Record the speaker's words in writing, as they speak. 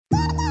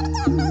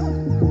Hey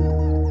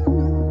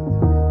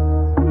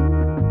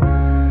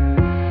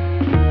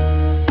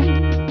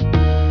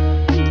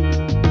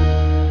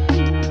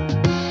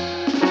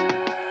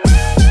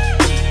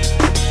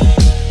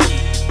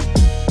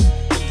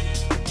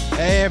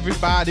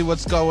everybody,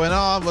 what's going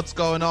on? What's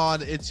going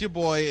on? It's your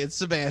boy, it's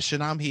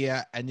Sebastian. I'm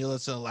here, and you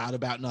listen to Loud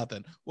About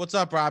Nothing. What's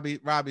up, Robbie?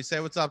 Robbie,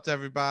 say what's up to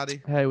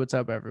everybody. Hey, what's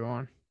up,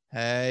 everyone?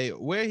 Hey,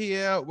 we're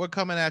here. We're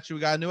coming at you. We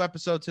got a new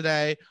episode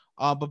today.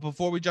 But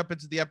before we jump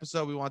into the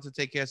episode, we want to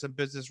take care of some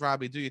business.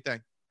 Robbie, do your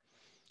thing.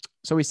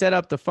 So we set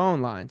up the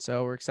phone line,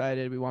 so we're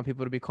excited. We want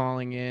people to be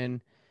calling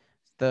in.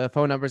 The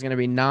phone number is going to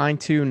be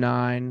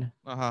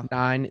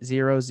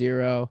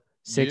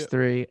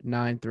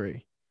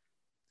 929-900-6393.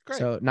 Great.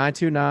 So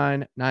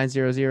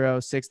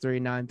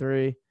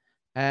 929-900-6393.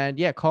 And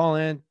yeah, call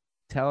in.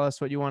 Tell us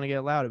what you want to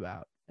get loud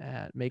about.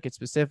 Make it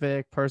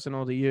specific,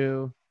 personal to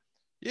you.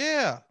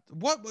 Yeah.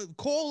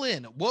 Call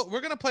in.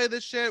 We're gonna play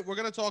this shit. We're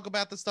gonna talk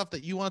about the stuff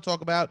that you want to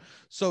talk about.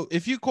 So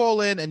if you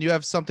call in and you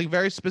have something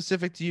very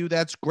specific to you,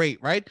 that's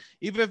great, right?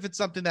 Even if it's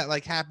something that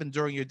like happened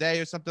during your day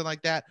or something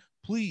like that,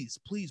 please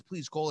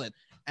call in.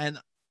 And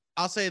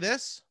I'll say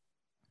this.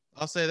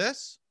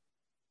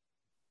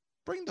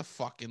 Bring the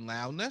fucking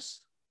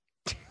loudness.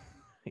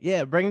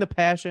 Yeah, bring the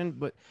passion,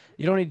 but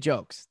you don't need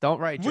jokes. Don't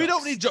write jokes. We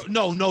don't need jokes.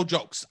 No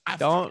jokes.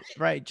 Don't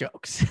write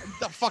jokes.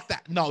 Fuck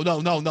that. No.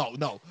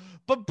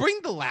 But bring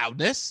the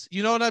loudness.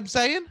 You know what I'm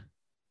saying?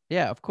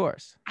 Yeah, of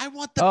course. I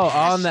want the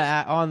passion.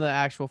 on the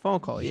actual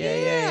phone call.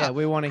 Yeah.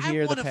 We want to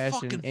hear the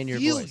passion in your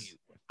voice.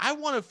 I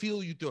want to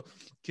feel you through.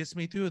 Kiss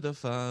me through the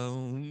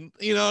phone.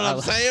 You know what I'm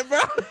saying,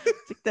 bro?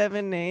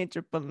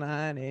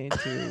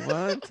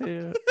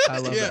 678-999-212. I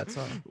love that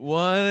song.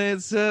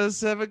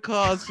 1-877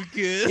 calls for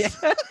kids.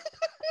 Yeah.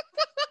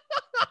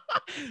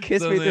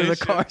 Kiss me through the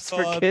Cars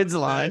for Kids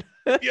line.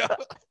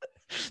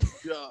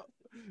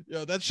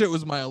 Yo, that shit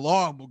was my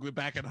alarm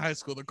back in high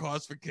school. The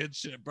Cars for Kids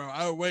shit, bro.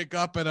 I would wake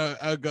up and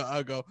I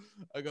go,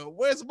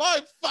 where's my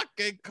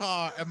fucking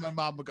car? And my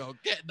mom would go,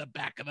 get in the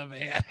back of the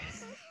van.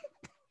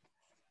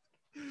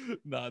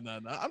 No.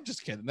 I'm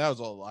just kidding. That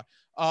was all a lie.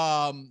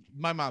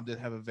 My mom did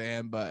have a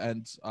van,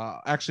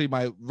 actually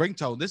my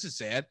ringtone. This is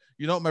sad.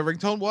 You know what my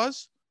ringtone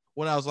was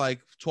when I was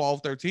like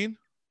 12, 13?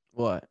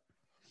 What?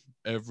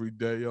 Every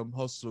day I'm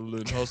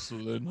hustling.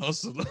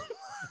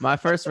 My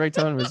first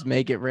ringtone was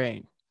 "Make It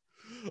Rain."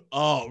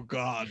 Oh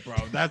God, bro,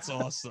 that's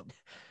awesome.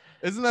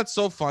 Isn't that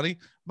so funny?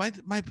 My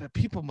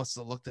people must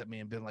have looked at me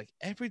and been like,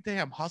 every day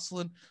I'm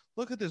hustling.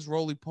 Look at this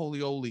roly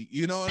poly oly.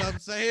 You know what I'm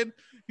saying?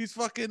 He's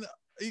fucking.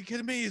 Are you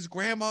kidding me? His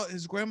grandma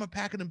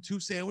packing him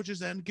 2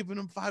 sandwiches and giving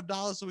him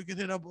 $5 so we could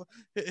hit up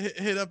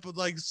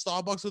like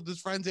Starbucks with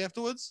his friends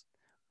afterwards.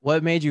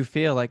 What made you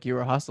feel like you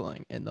were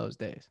hustling in those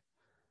days?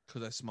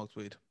 Because I smoked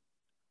weed.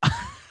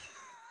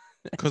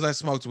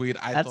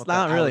 That's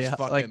not really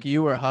like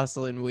you were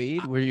hustling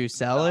weed. Were you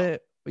sell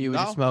it? Or you would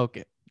just smoke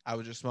it? I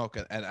would just smoke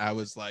it, and I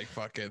was like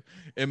fucking.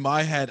 In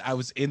my head, I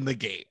was in the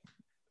game.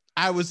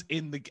 I was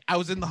in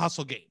the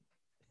hustle game.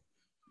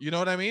 You know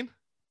what I mean?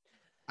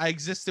 I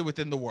existed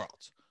within the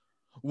world.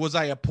 Was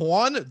I a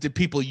pawn? Did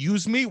people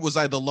use me? Was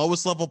I the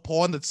lowest level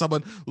pawn that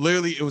someone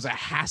literally? It was a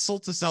hassle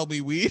to sell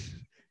me weed.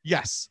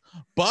 Yes,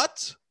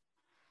 but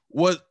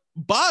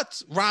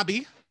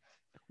Robbie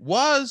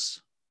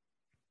was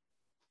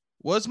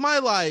my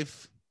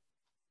life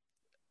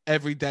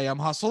every day I'm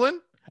hustling?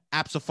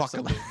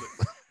 Absolutely.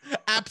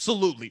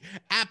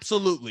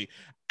 Absolutely.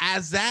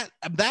 As that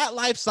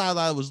lifestyle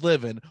I was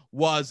living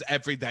was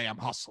every day I'm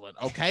hustling,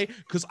 okay?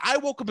 Because I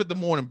woke up in the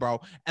morning, bro,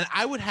 and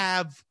I would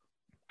have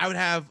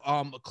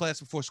a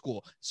class before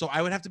school. So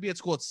I would have to be at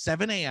school at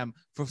 7 a.m.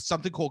 for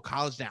something called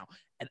College Now.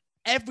 And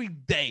every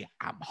day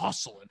I'm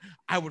hustling.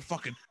 I would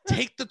fucking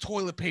take the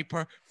toilet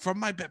paper from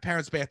my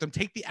parents' bathroom,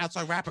 take the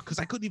outside wrapper because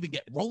I couldn't even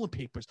get rolling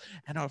papers,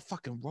 and I would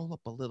fucking roll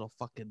up a little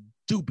fucking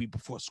doobie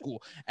before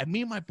school. And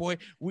me and my boy,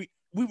 we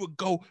would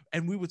go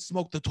and we would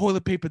smoke the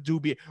toilet paper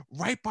doobie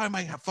right by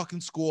my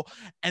fucking school.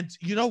 And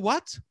you know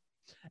what?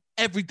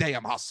 Every day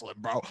I'm hustling,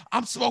 bro.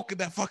 I'm smoking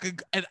that fucking,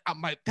 and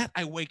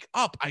I wake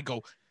up, I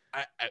go,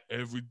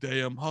 every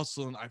day I'm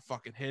hustling. I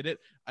fucking hit it.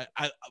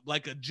 I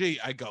like a G.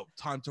 I go,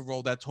 time to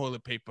roll that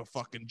toilet paper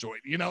fucking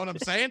joint. You know what I'm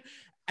saying?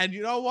 And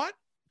you know what?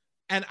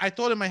 And I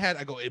thought in my head,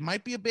 I go, it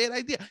might be a bad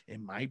idea.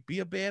 It might be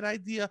a bad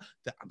idea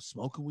that I'm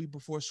smoking weed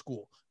before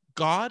school.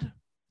 God,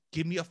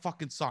 give me a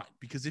fucking sign.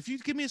 Because if you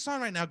give me a sign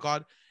right now,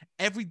 God,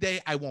 every day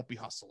I won't be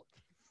hustling.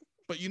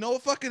 But you know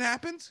what fucking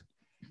happened?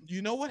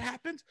 You know what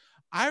happened?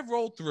 I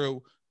rolled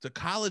through the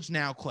College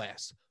Now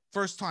class.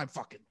 First time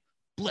fucking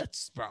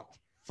blitz, bro.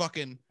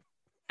 Fucking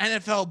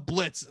NFL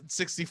blitz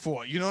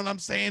 64. You know what I'm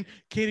saying?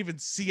 Can't even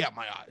see out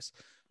my eyes.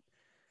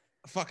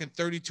 Fucking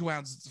 32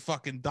 ounces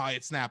fucking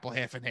diet Snapple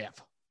half and half.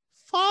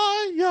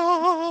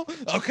 Fire.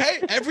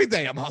 Okay? Every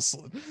day I'm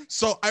hustling.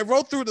 So I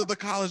rolled through to the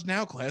College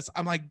Now class.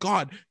 I'm like,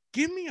 God,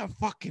 give me a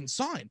fucking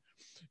sign.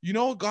 You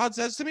know what God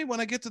says to me when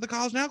I get to the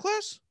College Now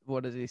class?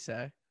 What does he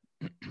say?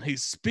 He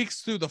speaks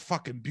through the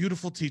fucking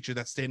beautiful teacher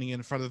that's standing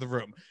in front of the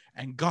room,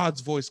 and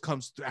God's voice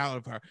comes out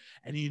of her.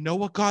 And you know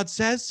what God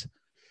says?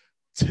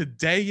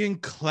 Today in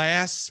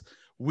class,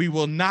 we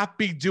will not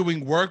be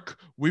doing work.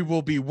 We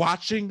will be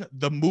watching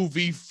the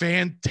movie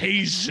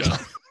Fantasia.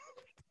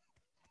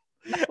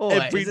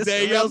 Every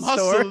day I'm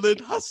hustling.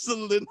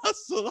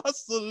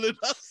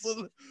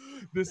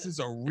 This is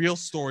a real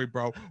story,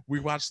 bro. We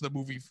watched the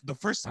movie the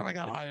first time I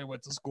got hired,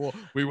 went to school.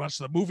 We watched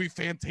the movie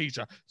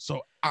Fantasia.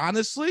 So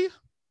honestly,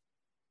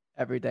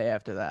 every day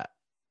after that,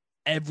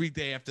 I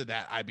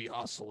be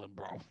hustling,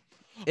 bro.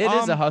 it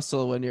is a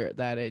hustle when you're at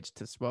that age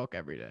to smoke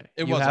every day.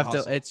 It you was have a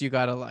hustle. to. You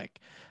gotta like,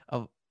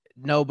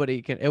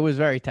 nobody can. It was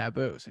very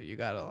taboo, so you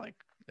gotta like.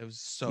 It was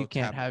so you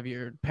can't taboo. have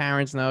your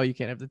parents know. You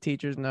can't have the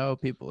teachers know.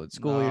 People at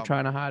school you're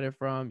trying to hide it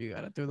from. You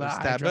got to do the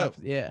high drops.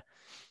 Yeah.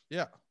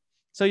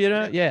 So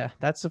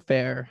that's a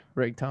fair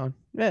ringtone.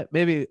 Yeah,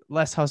 maybe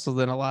less hustle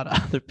than a lot of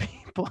other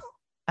people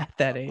at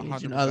that age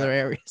 100%. In other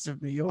areas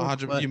of New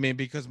York. You mean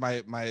because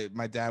my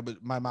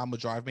mom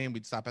would drive me and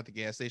we'd stop at the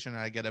gas station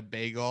and I'd get a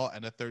bagel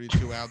and a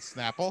 32-ounce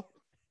Snapple?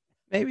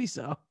 Maybe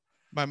so.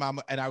 My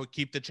mom and I would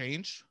keep the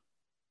change.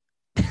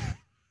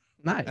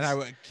 Nice. And I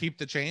would keep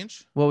the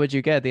change. What would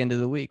you get at the end of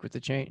the week with the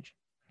change?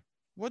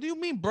 What do you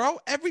mean, bro?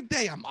 Every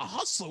day I'm a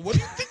hustler. What do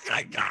you think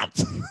I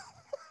got?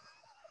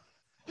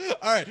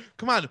 All right,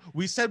 come on.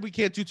 We said we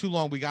can't do too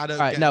long. We gotta. All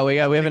right, we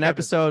have an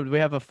episode. We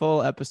have a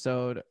full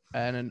episode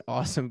and an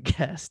awesome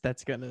guest. That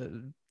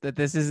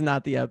this is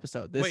not the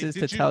episode. This is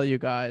to tell you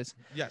guys.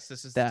 Yes,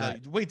 this is.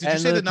 That. Wait, did you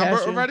say the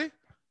number already?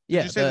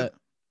 Yeah,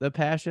 the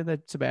passion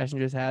that Sebastian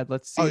just had.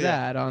 Let's see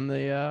that on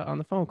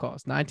the phone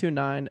calls.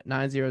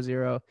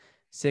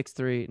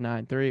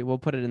 929-900-6393. We'll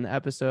put it in the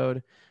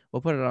episode.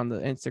 We'll put it on the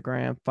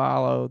Instagram.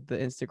 Follow the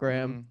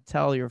Instagram.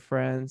 Tell your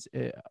friends.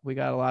 We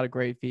got a lot of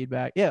great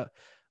feedback. Yeah.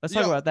 Let's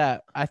talk about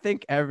that. I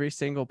think every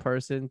single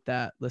person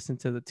that listened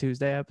to the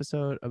Tuesday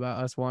episode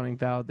about us wanting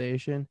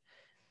validation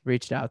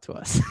reached out to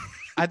us.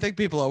 I think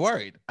people are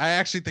worried. I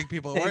actually think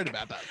people are worried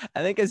about that.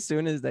 I think as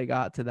soon as they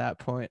got to that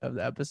point of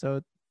the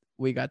episode,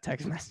 we got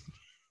text messages.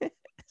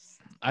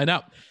 I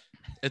know.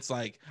 It's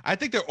like, I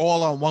think they're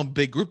all on one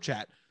big group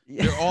chat.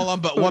 They're all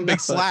on but one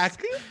big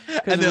Slack.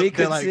 And we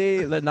could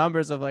see the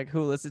numbers of like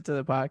who listened to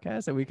the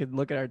podcast, and we could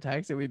look at our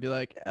text and we'd be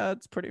like,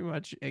 it's pretty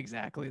much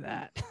exactly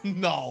that.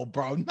 No,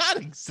 bro, not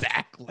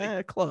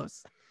exactly.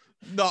 Close.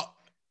 No.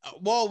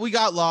 Well, we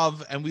got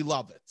love and we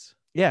love it.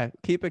 Yeah,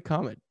 keep it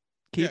coming.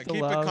 Keep it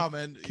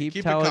coming. Keep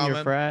telling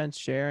your friends,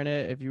 sharing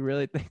it. If you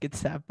really think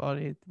it's that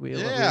funny, we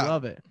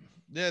love it.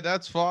 Yeah,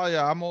 that's fine.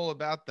 Yeah, I'm all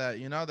about that.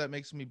 That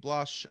makes me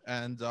blush.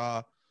 And,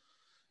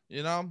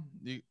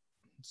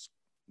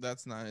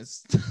 that's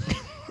nice.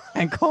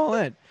 And call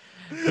in.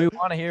 We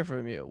want to hear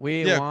from you.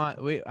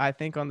 I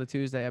think on the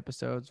Tuesday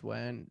episodes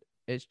when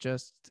it's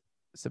just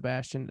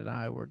Sebastian and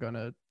I, we're going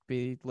to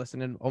be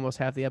listening almost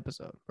half the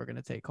episode. We're going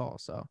to take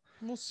calls. So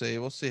we'll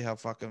see how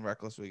fucking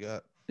reckless we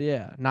got.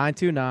 Yeah.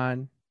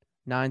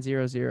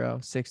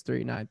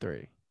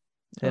 929-900-6393.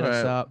 Hit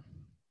us up.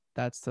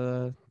 That's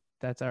our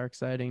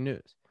exciting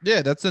news.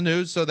 Yeah, that's the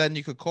news. So then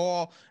you could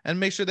call and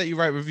make sure that you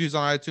write reviews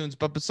on iTunes.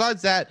 But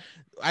besides that,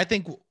 I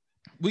think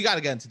we got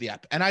to get into the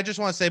app. And I just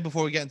want to say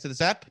before we get into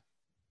this app,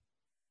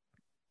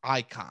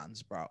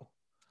 icons, bro.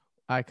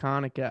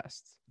 Iconic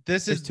guests.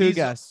 This is two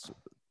guests.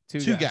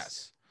 Two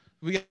guests.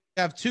 We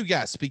have two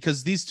guests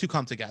because these two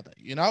come together,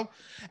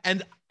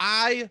 And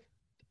I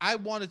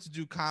wanted to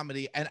do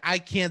comedy, and I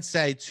can't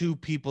say two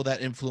people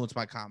that influence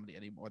my comedy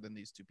any more than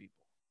these two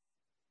people.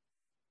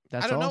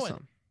 That's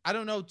awesome. I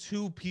don't know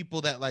two people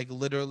that like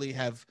literally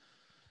have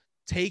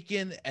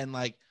taken and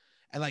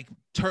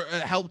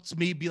helped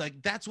me be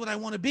like, that's what I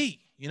want to be,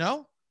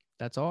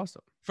 That's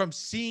awesome. From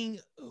seeing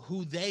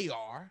who they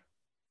are,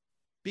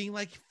 being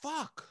like,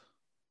 fuck,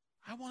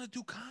 I want to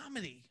do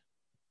comedy.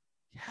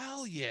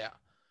 Hell yeah.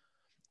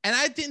 And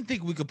I didn't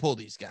think we could pull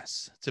these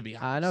guests, to be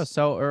honest. I know,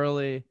 so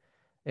early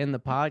in the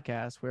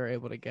podcast, we were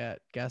able to get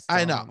guests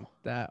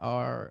that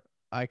are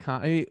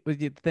iconic.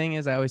 The thing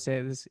is, I always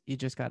say this, you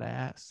just got to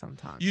ask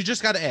sometimes. You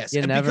just got to ask.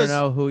 You never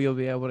know who you'll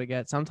be able to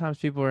get. Sometimes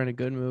people are in a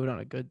good mood on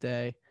a good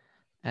day,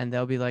 and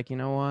they'll be like, you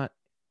know what?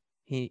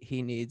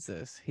 He needs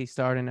this. He's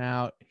starting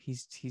out. He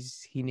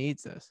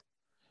needs this.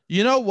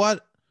 You know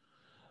what?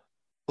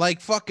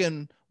 Like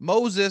fucking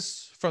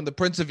Moses from the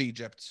Prince of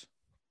Egypt.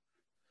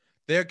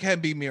 There can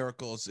be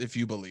miracles if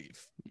you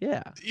believe.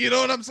 Yeah. You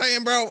know what I'm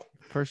saying, bro?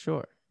 For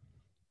sure.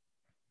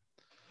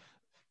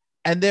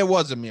 And there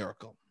was a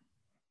miracle.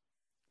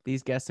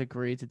 These guests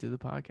agreed to do the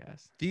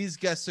podcast.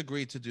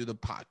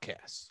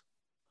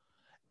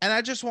 And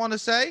I just want to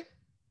say,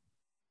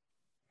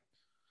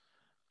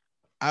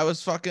 I was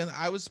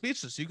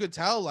speechless. You could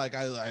tell like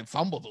I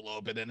fumbled a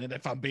little bit in it,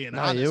 if I'm being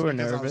honest. You were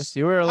nervous.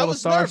 You were a little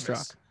starstruck.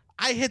 Nervous.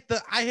 I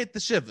hit the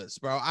shivers,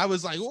 bro. I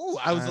was like, ooh,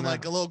 I was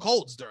like a little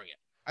colds during it.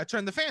 I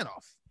turned the fan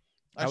off.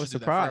 I was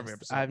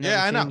surprised. I've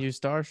never seen you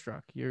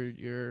starstruck.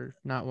 You're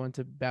not one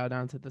to bow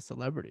down to the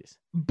celebrities.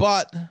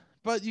 But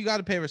you got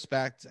to pay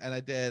respect, and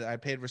I did. I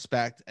paid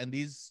respect, and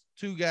these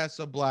two guests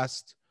are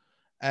blessed,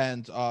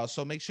 and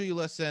so make sure you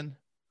listen.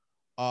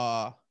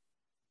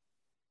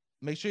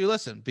 Make sure you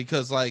listen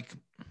because, like,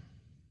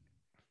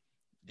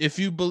 if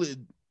you believe,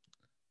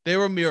 There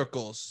are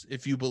miracles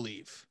if you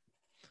believe.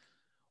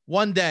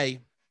 One day,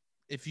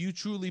 if you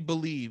truly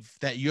believe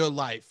that your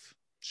life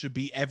should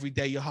be every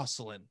day you're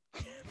hustling,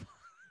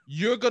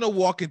 you're going to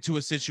walk into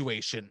a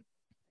situation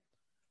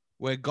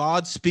where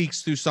God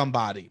speaks through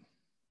somebody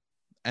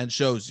and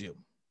shows you.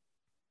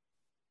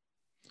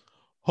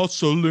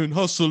 Hustling,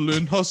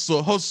 hustling,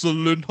 hustle,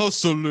 hustling,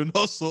 hustling,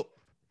 hustle.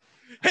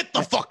 Hit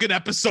the fucking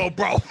episode,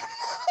 bro.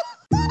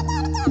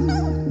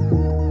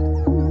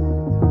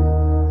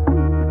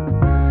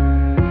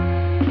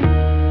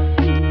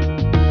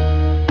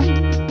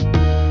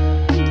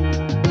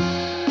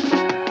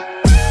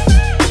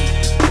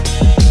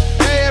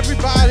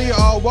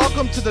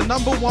 Welcome to the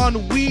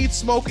 #1 weed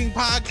smoking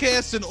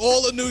podcast in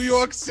all of New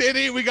York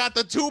City. We got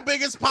the two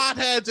biggest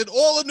potheads in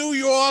all of New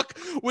York.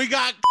 We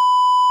got.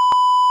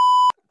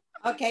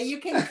 Okay, you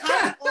can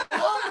cut all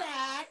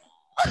that.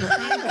 And do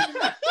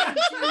not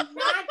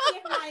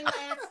give my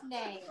last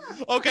name.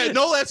 Okay,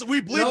 no last.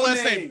 We bleep No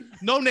last name. name.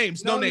 No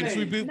names. No names.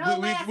 We do.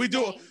 Name.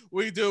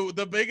 We do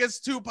the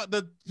biggest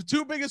the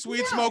two biggest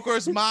weed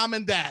smokers, mom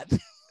and dad.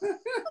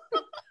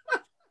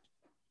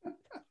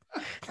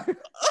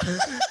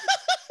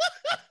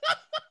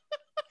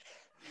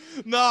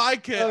 No, I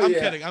kid. Oh, I'm yeah.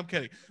 kidding. I'm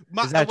kidding.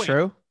 Is that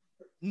true?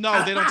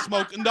 No, they don't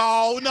smoke.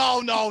 No,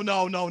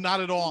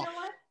 not at all. You know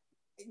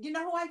what? You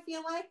know who I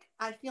feel like?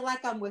 I feel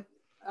like I'm with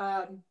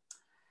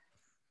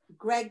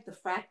Greg, the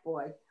frat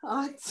boy.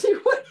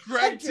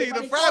 Greg T,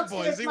 the frat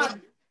boy.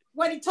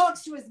 When he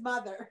talks to his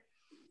mother.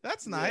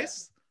 That's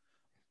nice. Yeah.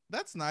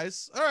 That's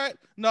nice. All right.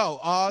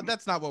 No,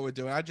 that's not what we're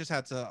doing. I just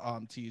had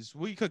to tease.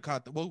 We could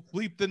cut. We'll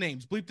bleep the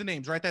names. Bleep the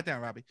names. Write that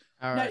down, Robbie.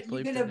 All right. No,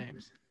 bleep the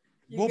names.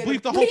 We'll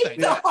bleep the whole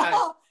thing.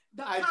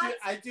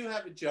 I do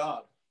have a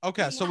job.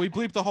 Okay, so we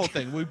bleep the whole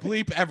thing. We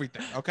bleep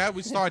everything. Okay,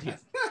 we start here.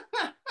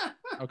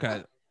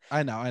 Okay,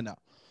 I know.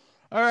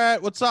 All right,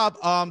 what's up?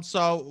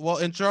 So we'll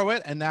intro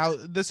it, and now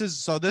this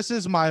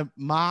is my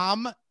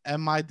mom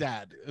and my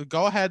dad.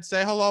 Go ahead,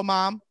 say hello,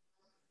 mom.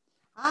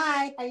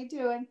 Hi, how you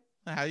doing?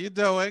 How you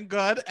doing?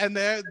 Good. And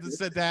there,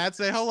 the dad,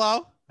 say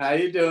hello. How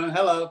you doing?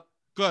 Hello.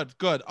 Good.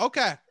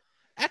 Okay,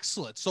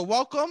 excellent. So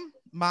welcome,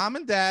 mom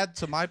and dad,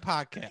 to my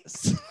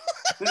podcast.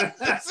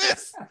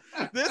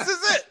 This is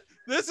it.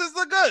 This is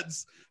the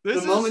goods. This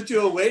is the moment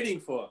you were waiting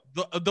for.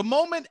 The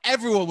moment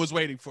everyone was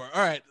waiting for.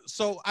 All right.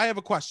 So I have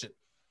a question.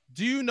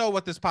 Do you know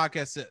what this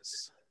podcast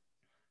is?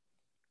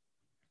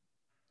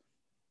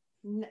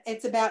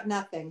 It's about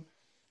nothing.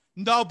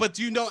 No, but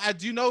do you know?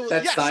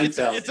 That's yes,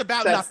 Seinfeld. It's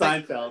about That's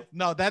nothing. Seinfeld.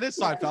 No, that is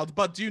Seinfeld.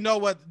 But do you know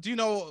what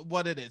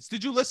it is?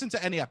 Did you listen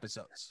to any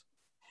episodes?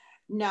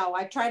 No,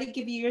 I try to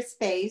give you your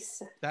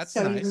space. That's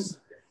so nice.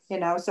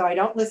 So I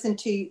don't listen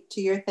to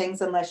your things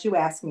unless you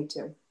ask me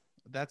to.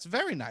 That's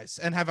very nice.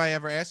 And have I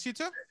ever asked you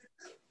to?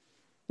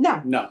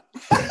 No. No.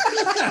 No.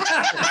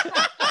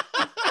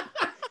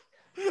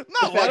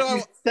 Why do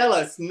I... Tell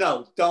us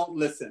no. Don't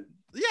listen.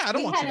 Yeah, I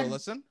don't want you to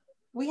listen.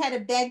 We had to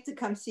beg to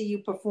come see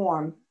you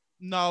perform.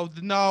 No.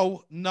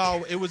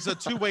 It was a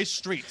two-way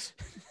street.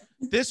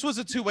 This was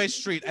a two-way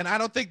street, and I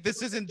don't think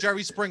this isn't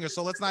Jerry Springer.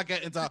 So let's not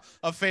get into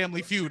a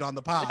family feud on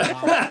the pod.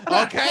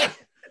 Okay.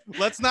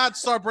 Let's not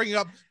start bringing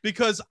up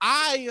because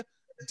I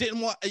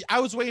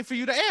was waiting for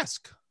you to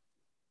ask.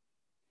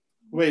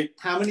 Wait,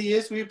 how many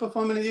years were you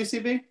performing at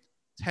UCB?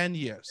 10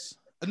 years.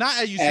 Not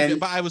at UCB,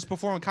 but I was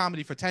performing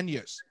comedy for 10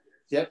 years.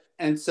 Yep.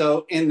 And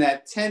so in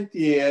that 10th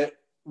year,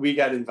 we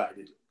got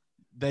invited.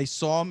 They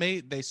saw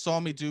me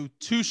do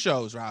 2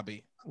 shows,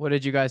 Robbie. What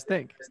did you guys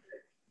think?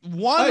 It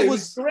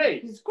was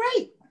great. It was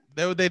great.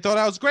 They thought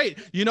I was great.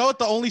 You know what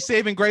the only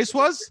saving grace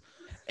was?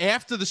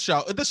 After the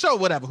show,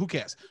 whatever, who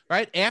cares,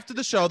 right? After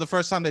the show, the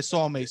first time they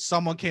saw me,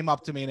 someone came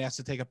up to me and asked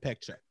to take a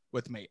picture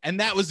with me.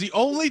 And that was the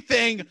only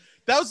thing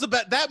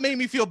that made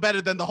me feel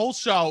better than the whole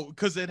show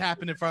because it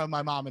happened in front of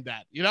my mom and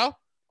dad, you know?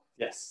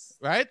 Yes.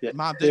 Right? Yeah.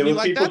 Mom, there didn't were you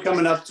like people that?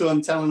 coming up to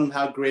him, telling him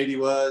how great he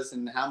was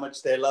and how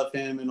much they love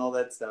him and all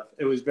that stuff.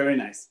 It was very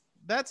nice.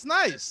 That's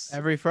nice.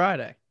 Every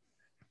Friday.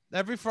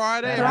 Every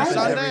Friday, That every happens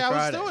Sunday, every I was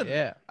Friday, doing it.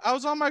 yeah. I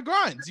was on my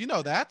grinds. You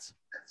know that.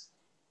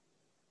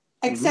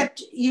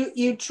 Except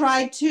you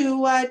tried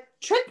to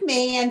trick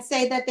me and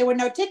say that there were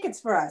no tickets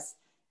for us.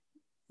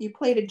 You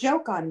played a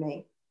joke on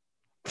me.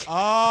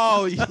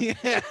 Oh,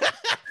 yeah.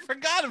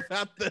 Forgot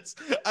about this.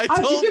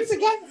 Did you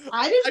forget?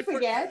 I didn't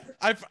forget.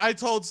 I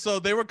told, so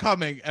they were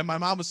coming and my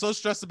mom was so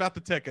stressed about the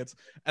tickets.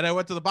 And I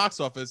went to the box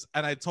office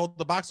and I told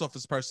the box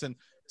office person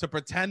to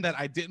pretend that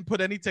I didn't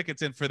put any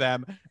tickets in for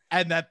them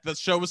and that the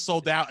show was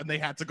sold out and they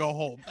had to go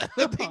home.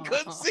 They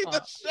couldn't see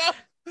the show.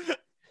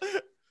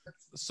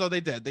 So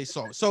they did. They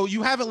saw it. So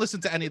you haven't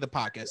listened to any of the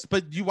podcasts,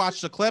 but you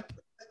watched the clip?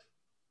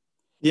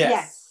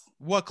 Yes.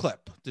 What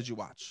clip did you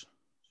watch?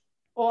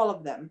 All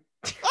of them.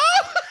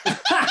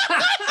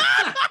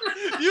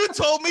 You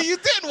told me you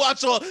didn't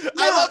watch all. No.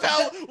 I love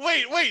how.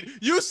 Wait.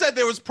 You said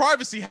there was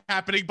privacy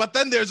happening, but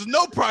then there's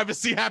no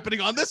privacy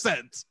happening on this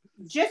end.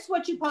 Just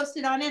what you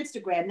posted on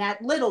Instagram,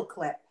 that little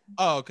clip.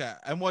 Oh, okay.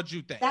 And what'd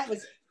you think?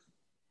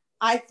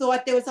 I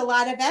thought there was a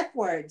lot of F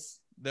words.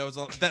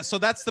 So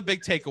that's the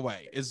big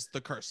takeaway is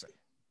the cursing.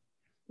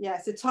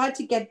 Yes, it's hard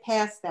to get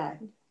past that.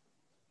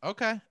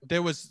 Okay.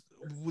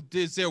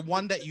 Is there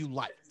one that you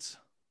liked?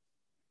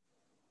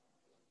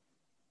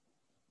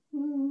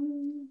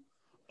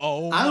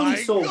 Oh I only my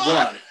saw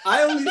God. one.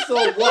 I only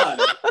saw one.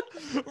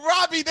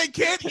 Robbie, they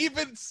can't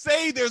even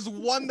say there's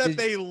one that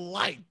they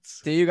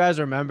liked. Do you guys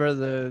remember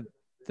the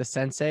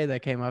sensei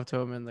that came up to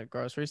him in the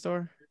grocery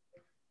store?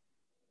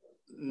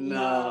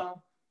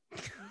 No.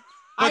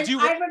 But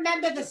I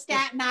remember the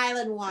Staten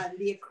Island one,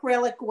 the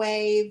acrylic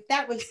wave.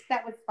 That was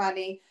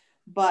funny,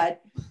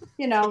 but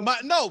you know.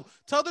 No,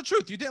 tell the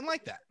truth. You didn't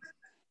like that.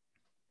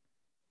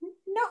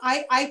 No,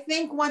 I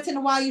think once in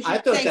a while you should. I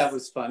thought that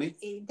was funny.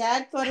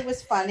 Dad thought it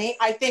was funny.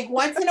 I think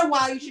once in a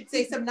while you should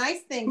say some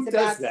nice things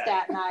about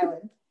Staten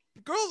Island.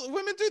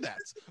 Women do that.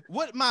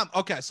 What, Mom?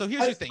 Okay, so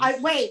here's your thing.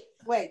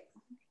 Wait.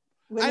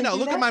 I know.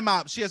 Look at my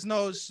mom. She has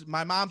no.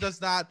 My mom does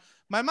not.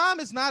 My mom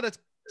is not a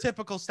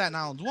typical Staten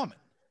Island woman.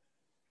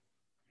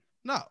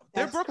 No,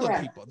 they're Brooklyn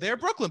people. They're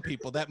Brooklyn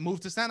people that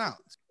moved to Staten Island.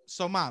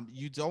 So, Mom,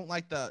 you don't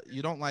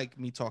like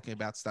me talking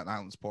about Staten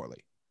Island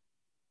poorly.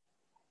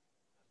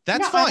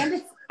 That's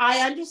fine. I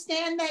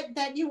understand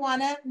that you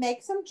want to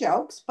make some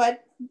jokes,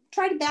 but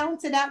try to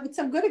balance it out with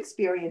some good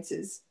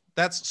experiences.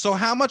 So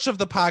how much of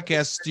the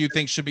podcast do you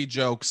think should be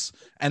jokes,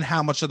 and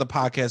how much of the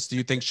podcast do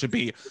you think should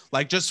be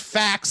like just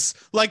facts,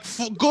 like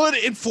good,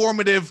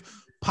 informative,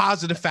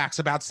 positive facts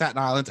about Staten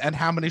Island, and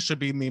how many should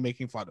be me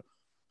making fun of?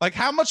 Like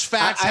how much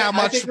facts, how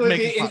much? I think it would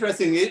be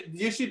interesting.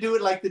 You should do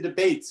it like the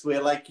debates, where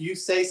like you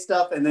say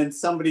stuff and then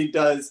somebody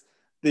does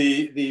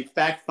the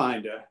fact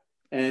finder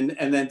and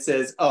then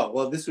says, "Oh,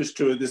 well, this was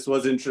true. This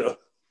wasn't true."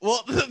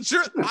 Well,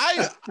 sure.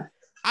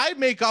 I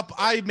make up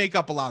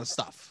a lot of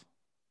stuff.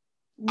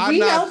 We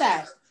know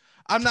that.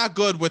 I'm not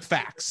good with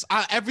facts.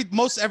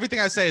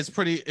 Everything I say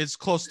is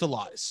close to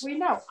lies. We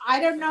know. I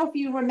don't know if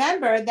you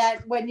remember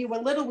that when you were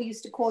little, we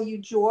used to call you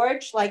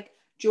George, like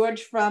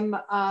George from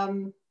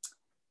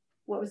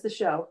what was the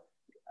show?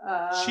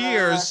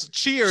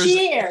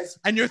 Cheers.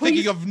 And you're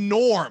thinking of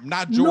Norm,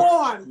 not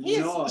George.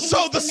 Norm.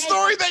 So the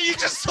story that you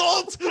just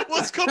told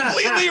was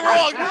completely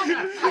wrong.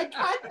 I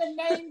got the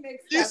name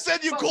mixed up. You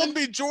said you called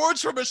me George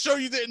from a show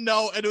you didn't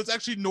know, and it was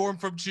actually Norm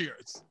from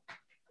Cheers.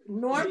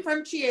 Norm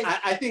from Cheers.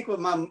 I think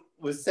what Mom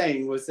was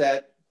saying was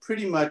that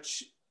pretty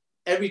much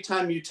every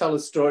time you tell a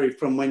story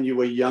from when you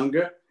were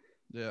younger,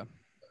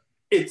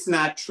 it's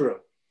not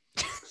true.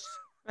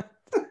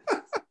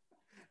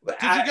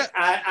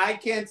 I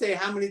can't say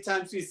how many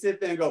times we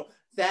sit there and go,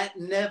 that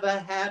never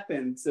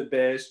happened,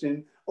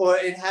 Sebastian, or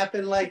it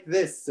happened like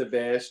this,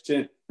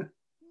 Sebastian.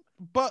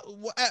 But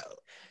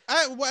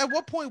at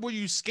what point were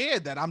you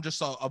scared that I'm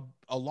just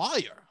a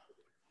liar?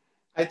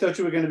 I thought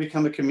you were going to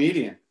become a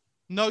comedian.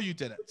 No, you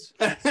didn't.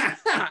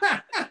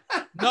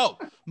 No,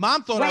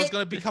 Mom thought I was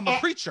going to become a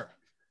preacher.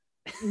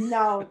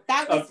 No,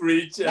 that was a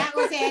preacher. That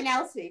was Aunt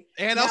Elsie.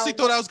 Aunt Elsie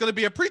thought I was going to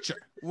be a preacher.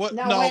 What?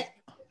 No.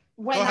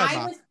 When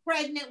I was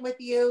pregnant with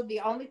you, the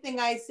only thing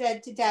I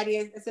said to Daddy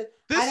is, I said,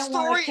 I don't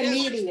want a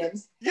comedian.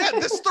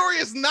 This story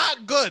is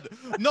not good.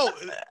 No,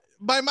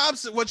 my mom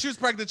said when she was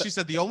pregnant, she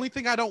said, the only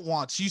thing I don't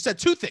want, she said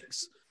two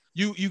things.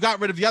 You got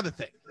rid of the other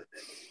thing.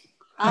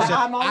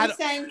 I'm only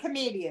saying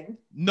comedian.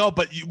 No,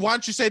 but why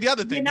don't you say the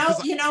other thing?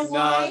 You know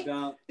why?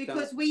 No,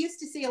 because we used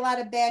to see a lot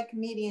of bad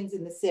comedians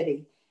in the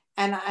city,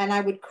 and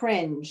I would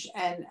cringe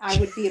and I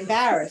would be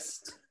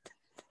embarrassed.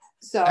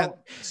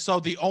 So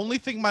the only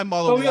thing my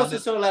mother wanted... But we also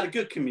saw a lot of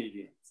good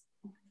comedians.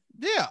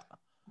 Yeah.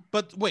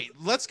 But wait,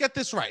 let's get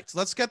this right.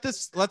 Let's get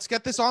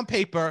this on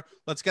paper.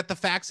 Let's get the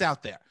facts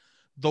out there.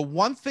 The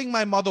one thing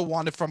my mother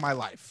wanted from my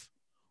life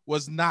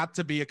was not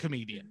to be a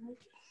comedian.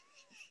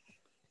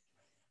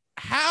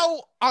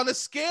 How, on a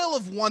scale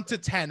of 1 to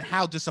 10,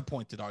 how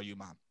disappointed are you,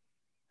 Mom?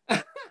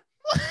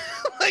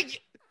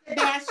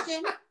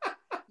 Sebastian,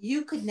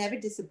 you could never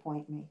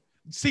disappoint me.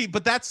 See,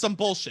 but that's some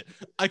bullshit.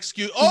 That's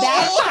not.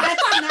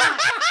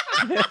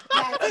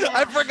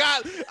 I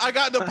forgot. I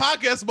got in the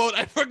podcast mode.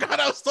 I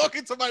forgot I was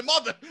talking to my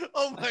mother.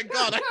 Oh my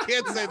God, I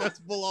can't say that's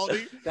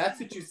baloney.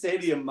 That's what you say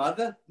to your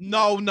mother?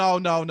 No.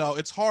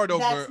 It's hard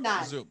over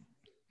Zoom.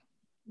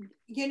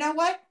 You know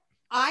what?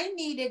 I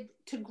needed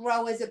to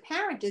grow as a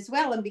parent as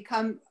well and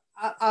become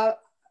a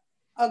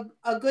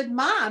good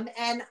mom.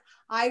 And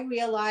I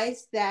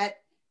realized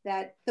that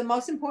the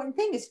most important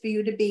thing is for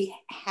you to be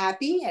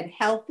happy and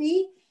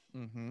healthy.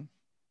 Mm-hmm.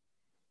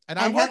 And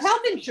I have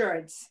health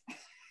insurance.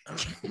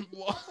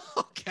 Well,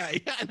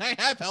 okay, and I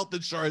have health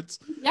insurance.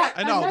 Yeah,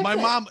 I know. My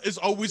mom is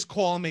always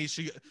calling me.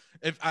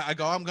 If I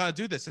go, I'm gonna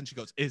do this, and she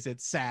goes, "Is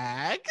it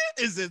SAG?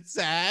 Is it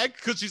SAG?"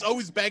 Because she's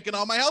always banking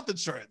on my health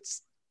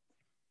insurance,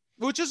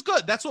 which is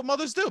good. That's what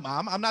mothers do,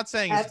 Mom. I'm not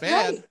saying it's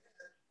bad.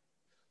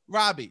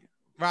 Right.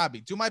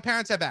 Robbie, do my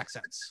parents have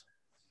accents?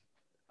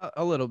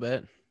 A little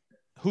bit.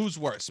 Who's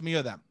worse, me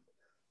or them?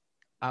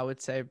 I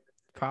would say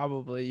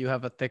probably you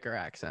have a thicker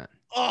accent.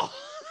 Oh,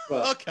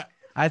 well, okay.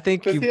 I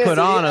think you put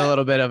on a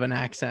little bit of an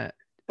accent.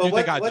 But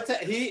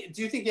do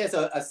you think he has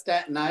a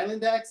Staten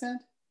Island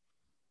accent?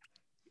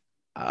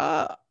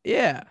 Yeah.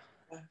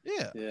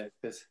 Yeah,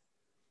 because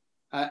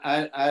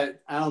I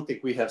don't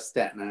think we have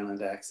Staten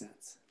Island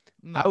accents.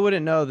 No. I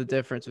wouldn't know the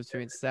difference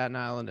between Staten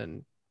Island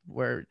and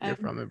where you're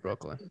from in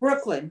Brooklyn.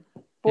 Brooklyn,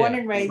 born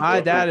and raised. My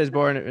Brooklyn. dad is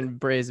born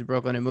and raised in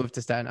Brooklyn and moved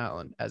to Staten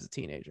Island as a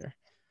teenager.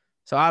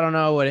 So I don't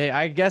know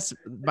I guess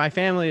my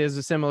family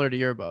is similar to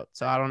your boat.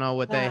 So I don't know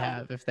what they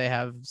have, if they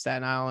have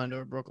Staten Island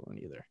or Brooklyn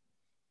either.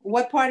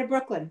 What part of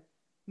Brooklyn?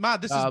 Mom,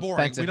 this is boring.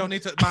 Spencer. We don't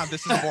need to. Mom,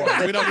 this is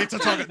boring. We don't need to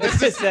talk.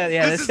 This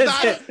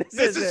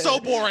is so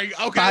boring.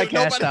 Okay,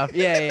 podcast stuff.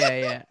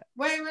 Yeah.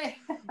 Wait. Okay.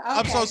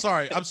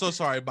 I'm so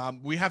sorry,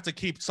 Mom. We have to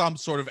keep some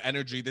sort of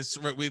energy. This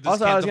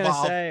also, I was can't gonna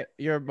evolve. say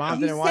your mom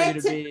didn't want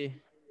you to be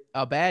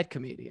a bad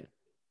comedian.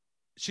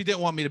 She didn't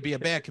want me to be a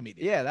bad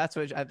comedian. Yeah, that's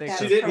what I think.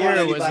 She the didn't want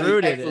fear was anybody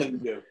rooted heckling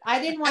in. you.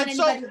 I didn't want And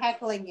so- anybody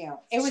heckling you.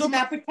 It was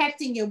about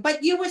protecting you.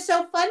 But you were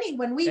so funny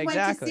when we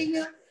went to see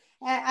you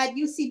at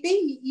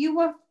UCB. You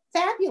were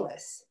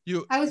fabulous.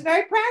 I was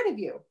very proud of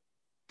you.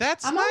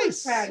 I'm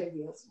always nice. proud of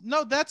you.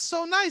 No, that's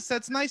so nice.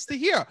 That's nice to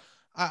hear.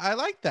 I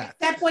like that.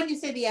 Except when you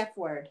say the F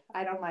word.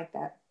 I don't like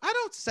that. I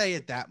don't say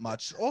it that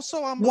much.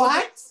 Also, I'm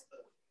What?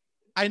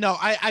 I know.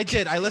 I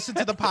did. I listened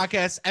to the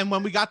podcast, and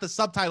when we got the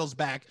subtitles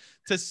back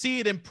to see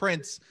it in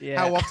print,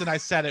 how often I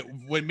said it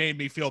made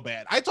me feel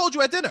bad. I told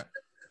you at dinner.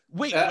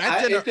 Wait,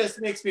 at dinner. It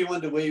just makes me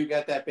wonder where you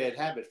got that bad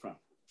habit from.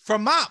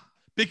 From Mom,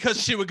 because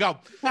she would go,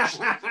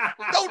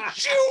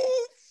 "Don't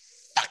you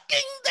fucking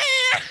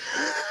dare!"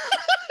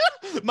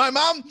 My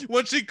mom,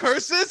 when she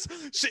curses,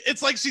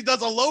 it's like she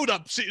does a load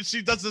up.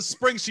 She does a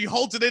spring. She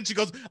holds it in. She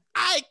goes,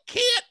 "I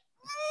can't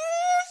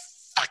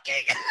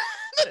fucking."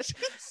 She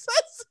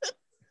says it.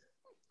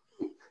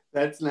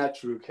 That's not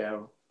true,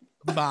 Carol.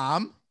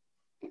 Mom,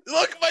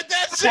 look, my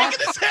dad's shaking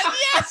his head.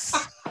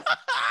 Yes.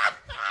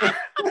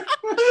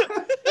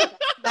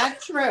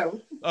 That's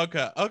true.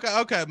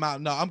 Okay,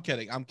 Mom. No, I'm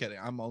kidding.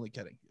 I'm only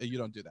kidding. You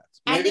don't do that.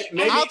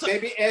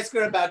 Maybe ask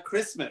her about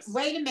Christmas.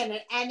 Wait a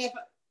minute. And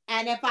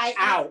if I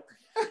Ow.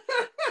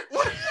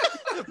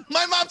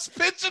 My mom's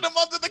pinching him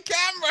under the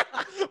camera.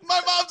 My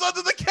mom's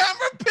under the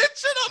camera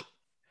pinching him.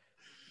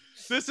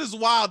 This is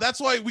wild. That's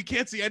why we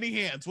can't see any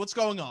hands. What's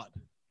going on?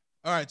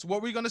 All right. So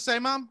what were you going to say,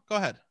 Mom? Go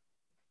ahead.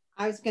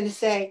 I was going to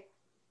say,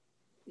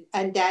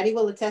 and Daddy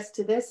will attest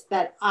to this,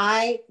 that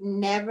I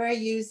never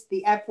used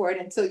the F word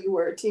until you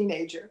were a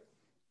teenager.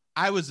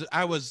 Is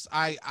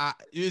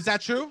that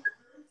true?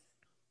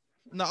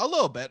 No, a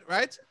little bit,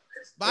 right?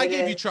 But I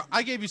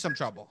gave you some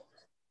trouble.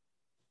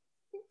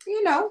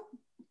 You know,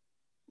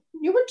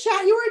 you were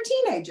a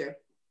teenager.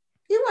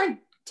 You weren't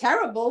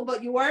terrible,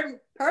 but you weren't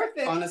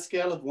perfect. On a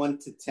scale of 1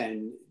 to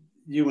 10,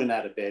 you were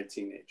not a bad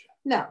teenager.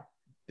 No.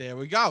 There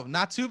we go.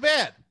 Not too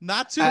bad.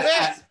 Not too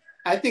bad.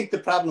 I think the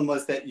problem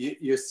was that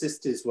your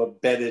sisters were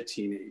better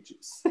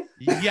teenagers.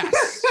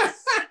 Yes.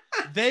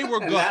 They were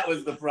good. And that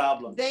was the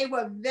problem. They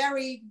were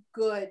very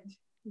good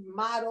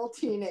model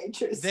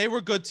teenagers. They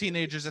were good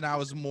teenagers, and I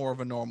was more of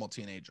a normal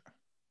teenager.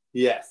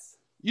 Yes.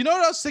 You know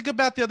what I was thinking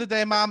about the other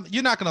day, Mom?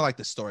 You're not going to like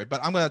this story,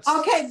 but I'm going to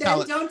Okay,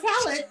 then don't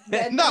tell it.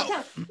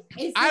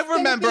 I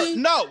remember.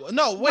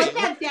 No, wait. What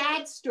about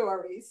Dad's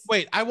stories?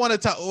 Wait, I want to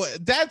tell.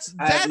 Dad's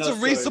a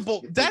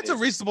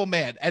reasonable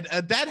man, and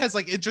Dad has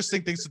like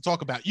interesting things to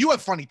talk about. You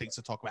have funny things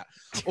to talk about.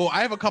 Oh,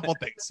 I have a couple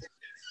things.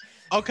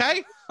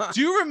 Okay. Do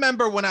you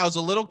remember when I was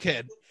a little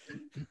kid?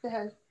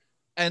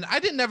 And I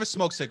didn't never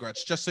smoke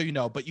cigarettes, just so you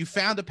know, but you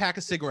found a pack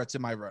of cigarettes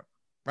in my room,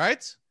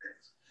 right?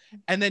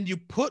 And then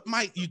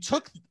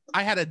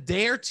I had a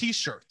Dare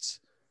t-shirt,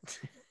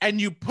 and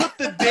you put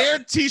the Dare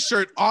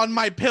t-shirt on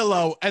my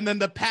pillow, and then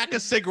the pack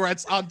of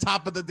cigarettes on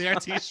top of the Dare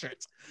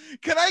t-shirt.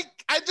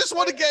 I just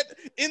want to get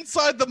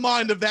inside the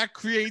mind of that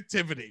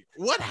creativity.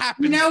 What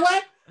happened? You know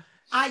what?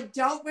 I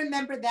don't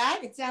remember that.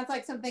 It sounds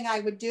like something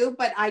I would do,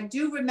 but I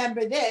do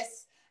remember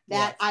this,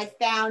 that I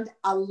found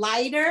a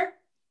lighter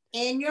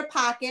in your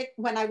pocket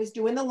when I was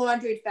doing the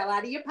laundry. It fell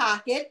out of your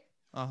pocket.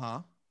 Uh-huh.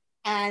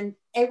 And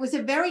it was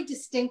a very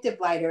distinctive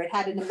lighter. It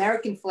had an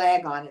American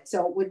flag on it,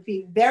 so it would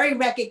be very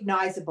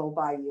recognizable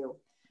by you.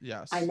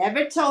 Yes. I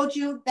never told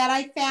you that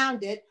I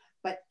found it,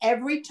 but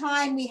every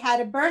time we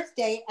had a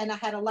birthday and I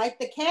had to light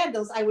the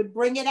candles, I would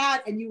bring it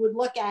out and you would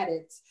look at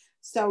it.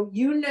 So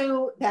you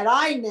knew that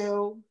I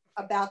knew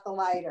about the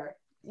lighter.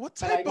 What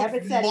type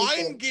of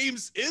mind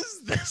games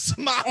is this,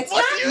 Mom? It's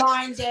not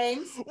mind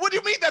games. What do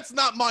you mean that's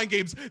not mind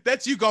games?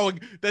 That's you going,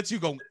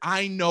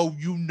 I know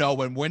you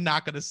know, and we're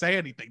not going to say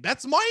anything.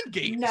 That's mind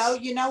games. No,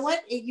 you know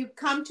what? You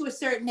come to a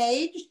certain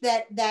age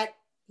that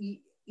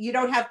you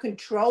don't have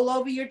control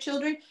over your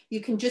children. You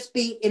can just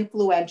be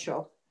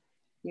influential.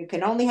 You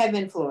can only have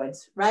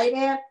influence. Right,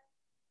 Ann?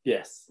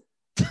 Yes.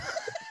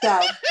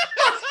 So.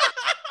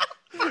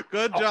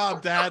 Good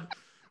job, Dad.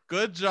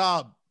 Good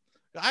job.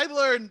 I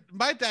learned.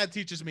 My dad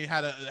teaches me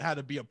how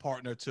to be a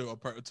partner to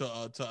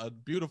a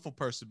beautiful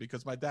person,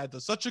 because my dad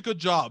does such a good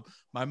job.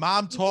 My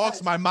mom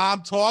talks,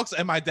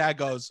 and my dad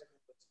goes,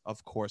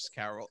 "Of course,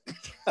 Carol."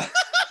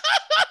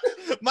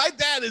 My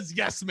dad is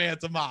yes man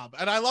to Mom,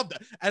 and I love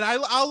that. And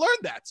I'll learn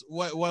that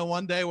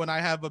one day when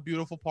I have a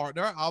beautiful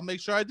partner. I'll make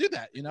sure I do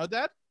that. You know,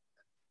 Dad.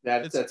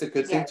 That's a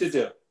good thing to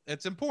do.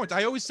 It's important.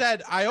 I always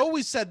said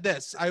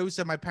this. I always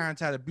said my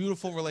parents had a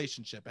beautiful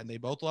relationship and they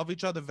both love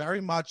each other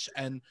very much.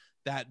 And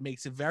that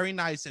makes it very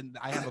nice. And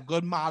I have a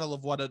good model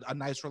of what a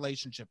nice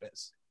relationship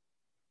is.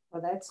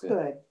 Well, that's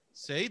good.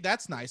 See,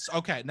 that's nice.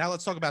 Okay, now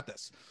let's talk about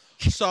this.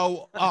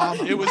 So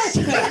it was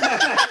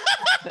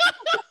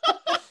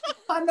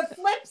on the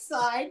flip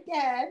side,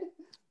 Dad.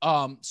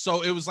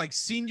 So it was like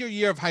senior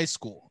year of high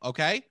school.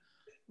 Okay.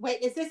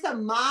 Wait, is this a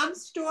mom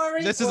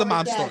story? This is a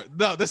mom story.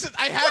 No,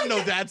 I have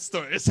no dad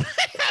stories. I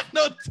have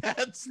no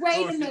dad stories.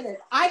 Wait a minute.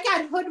 I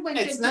got hoodwinked.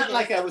 It's not this.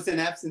 like I was an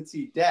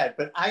absentee dad,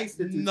 but I used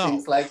to do No.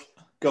 things like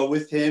go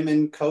with him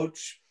and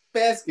coach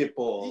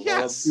basketball,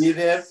 Yes. or be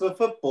there for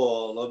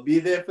football, or be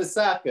there for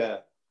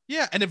soccer.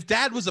 Yeah, and if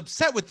dad was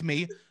upset with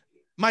me,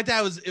 my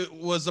dad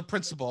was a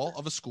principal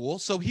of a school,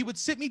 so he would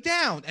sit me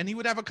down and he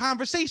would have a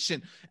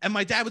conversation. And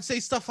my dad would say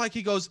stuff like,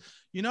 he goes,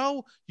 you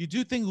know, you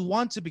do things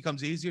once, it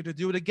becomes easier to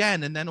do it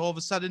again. And then all of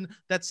a sudden,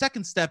 that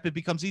second step, it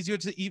becomes easier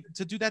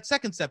to do that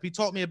second step. He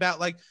taught me about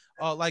like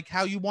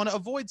how you want to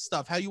avoid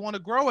stuff, how you want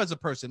to grow as a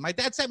person. My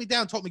dad sat me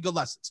down and taught me good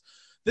lessons.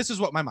 This is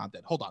what my mom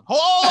did. Hold on.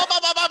 Hold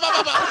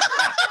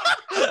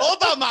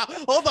on, Mom.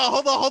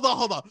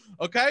 Hold on.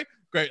 Okay.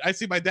 Great. I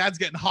see my dad's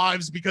getting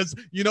hives because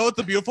you know what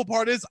the beautiful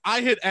part is?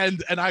 I hit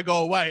end and I go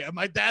away and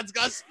my dad's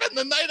got to spend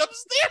the night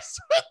upstairs.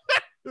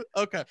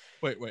 Okay.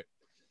 Wait.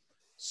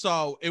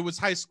 So it was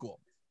high school.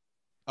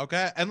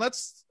 Okay. And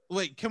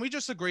can we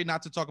just agree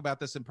not to talk about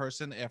this in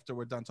person after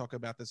we're done talking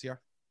about this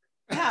here?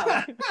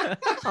 No.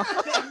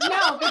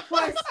 No,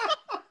 because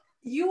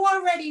you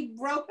already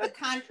broke the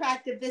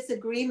contract of this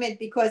agreement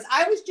because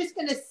I was just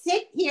going to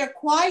sit here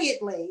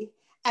quietly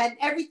and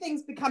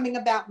everything's becoming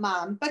about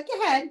Mom. But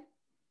go ahead.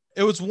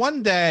 It was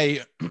one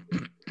day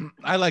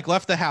I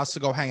left the house to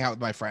go hang out with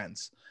my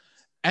friends.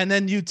 And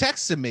then you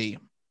texted me.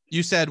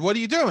 You said, what are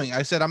you doing?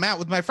 I said, I'm out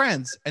with my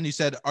friends. And you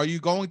said, are you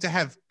going to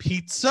have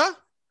pizza?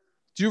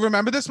 Do you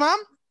remember this, Mom?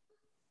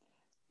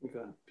 We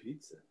got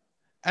pizza.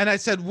 And I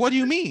said, what do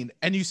you mean?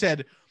 And you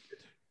said,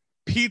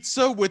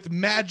 pizza with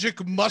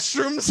magic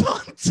mushrooms on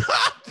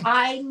top.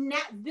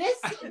 This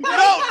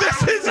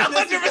is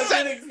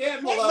 100%.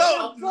 Example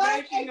No. of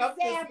making up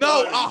this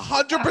No, story.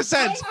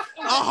 100%.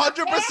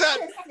 100%.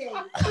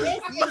 This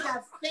is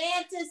a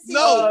fantasy.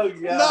 No,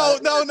 Oh,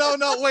 God.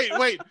 no.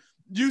 Wait.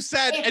 You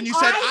said, If and you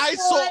said, I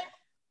saw. thought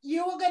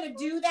you were going to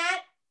do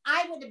that,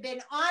 I would have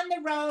been on the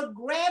road,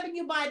 grabbing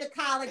you by the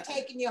collar,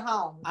 taking you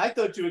home. I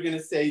thought you were going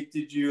to say,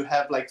 did you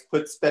have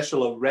put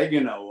special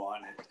oregano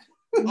on it?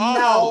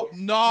 Oh,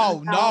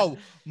 no.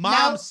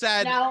 Mom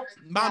said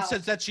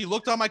said that she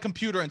looked on my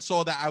computer and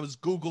saw that I was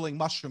Googling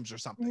mushrooms or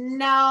something.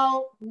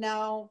 No.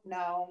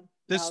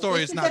 This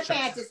story is not true.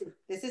 Fantasy.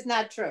 This is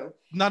not true.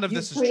 None of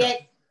this is true.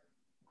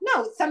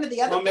 No, some of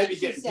the other Well, maybe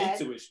things you getting said,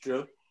 pizza was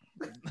true.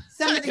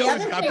 some of the You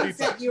always other got things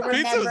pizza. that you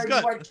Pizza was remembered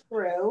good. were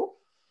true.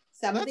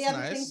 Some of the That's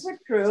other nice. things were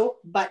true,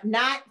 but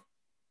not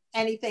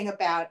anything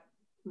about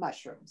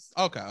mushrooms.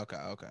 Okay.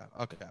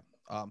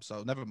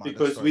 So never mind.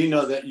 Because we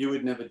know that you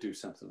would never do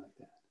something like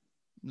that.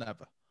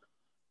 Never.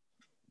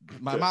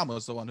 My mom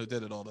was the one who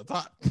did it all the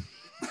time.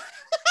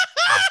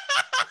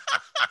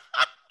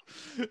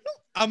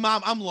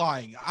 Mom, I'm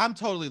lying. I'm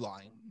totally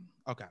lying.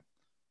 Okay.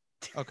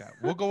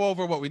 We'll go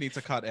over what we need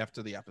to cut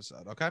after the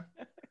episode. Okay.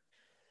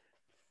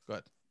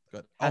 Good.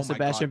 Has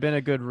Sebastian been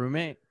a good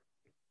roommate?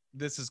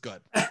 This is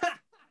good.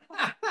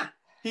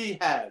 He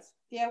has.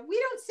 Yeah, we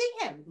don't see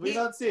him. We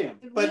don't see him.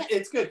 But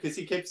it's good because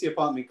he keeps the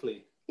apartment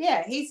clean.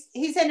 Yeah, he's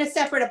in a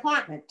separate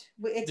apartment.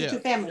 It's a Yeah.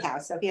 2-family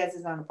house, so he has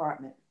his own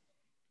apartment.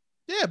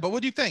 Yeah, but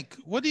what do you think?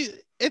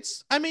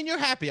 You're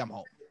happy I'm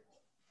home.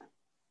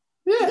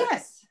 Yeah.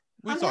 Yes.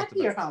 We I'm talked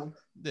happy about you're it. home.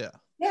 Yeah.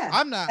 Yeah.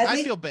 I'm not. At I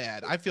least- feel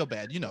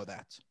bad. You know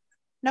that.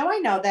 No, I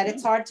know that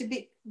it's hard to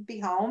be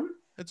home.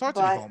 It's hard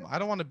to But- be home. I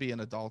don't want to be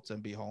an adult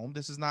and be home.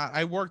 This is not.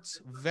 I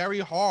worked very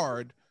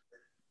hard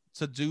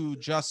to do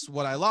just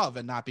what I love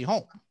and not be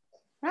home.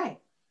 Right.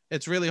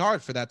 It's really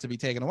hard for that to be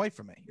taken away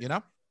from me, you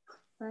know?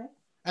 Right.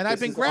 And I've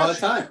been This is all the grouchy.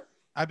 time.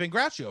 I've been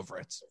grouchy over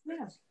it.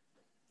 Yeah.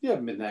 You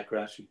haven't been that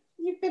grouchy.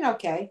 You've been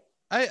okay.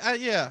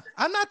 Yeah.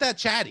 I'm not that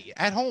chatty.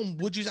 At home,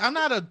 I'm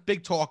not a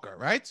big talker,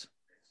 right?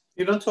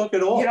 You don't talk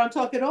at all. You don't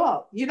talk at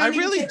all. You don't I even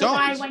really say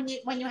goodbye don't.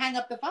 when you hang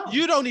up the phone.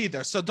 You don't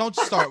either. So don't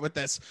start with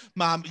this,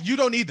 Mom. You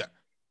don't either.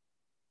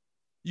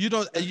 You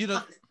don't.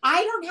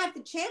 I don't have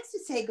the chance to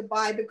say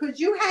goodbye because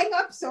you hang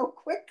up so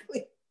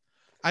quickly.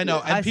 I know.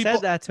 And I people.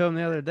 said that to him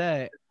the other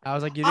day. I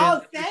was like, you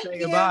Oh, didn't thank say you.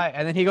 goodbye.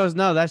 And then he goes,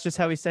 no, that's just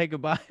how we say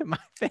goodbye in my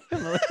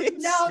family.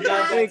 No, we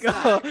that's go,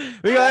 not.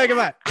 we go, hey,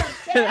 goodbye.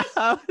 Sebastian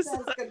I was says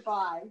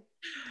goodbye.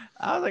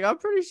 like, I'm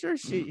pretty sure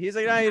he's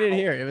like, no, you didn't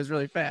hear it. It was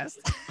really fast.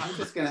 I'm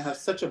just going to have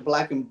such a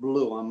black and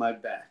blue on my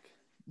back.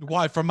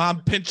 Why? For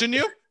Mom pinching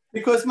you?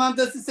 Because Mom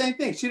does the same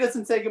thing. She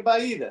doesn't say goodbye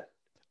either.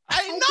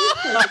 I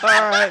know.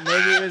 All right,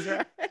 maybe it was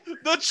right.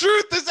 The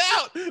truth is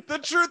out. The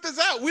truth is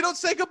out. We don't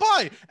say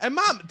goodbye. And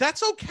Mom,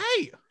 that's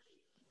okay.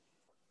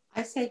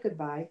 I say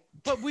goodbye.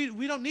 But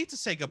we don't need to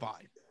say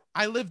goodbye.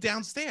 I live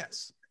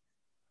downstairs.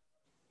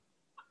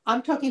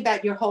 I'm talking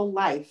about your whole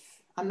life.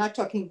 I'm not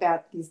talking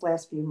about these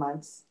last few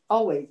months.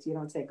 Always, you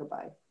don't say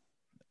goodbye.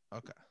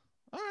 Okay.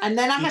 All right. And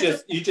then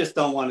you just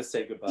don't want to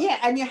say goodbye. Yeah,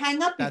 and you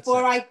hang up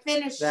before I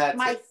finish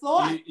my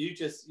thought.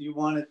 You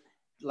want to,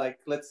 like,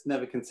 let's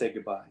never can say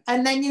goodbye.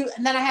 And then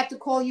I have to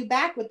call you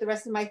back with the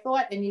rest of my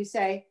thought, and you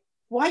say,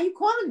 "Why are you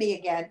calling me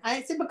again?"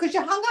 I said, "Because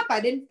you hung up. I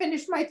didn't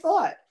finish my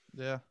thought."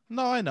 Yeah.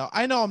 No, I know.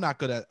 I'm not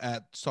good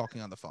at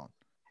talking on the phone.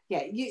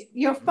 Yeah,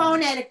 your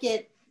phone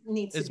etiquette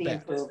needs to be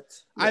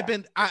improved.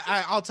 Yeah.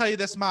 I'll tell you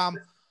this, Mom.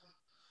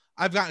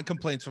 I've gotten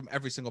complaints from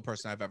every single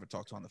person I've ever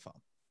talked to on the phone.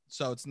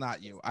 So it's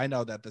not you. I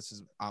know that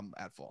I'm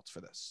at fault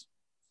for this.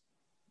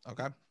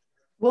 Okay.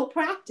 We'll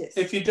practice.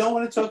 If you don't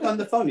want to talk on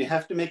the phone, you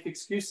have to make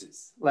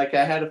excuses. Like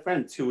I had a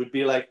friend who would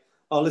be like,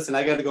 "Oh, listen,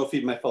 I got to go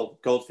feed my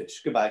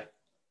goldfish. Goodbye."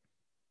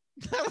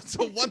 That was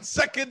a 1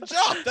 second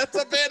job. That's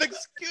a bad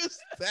excuse,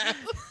 Dad.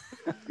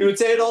 He would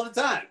say it all the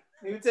time.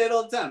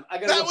 I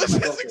got to go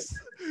feed my goldfish.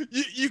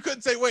 You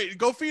couldn't say, "Wait,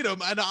 go feed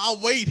him," and I'll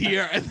wait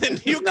here, and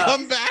then you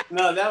come back.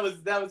 No, that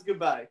was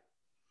goodbye.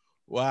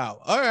 Wow.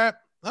 All right.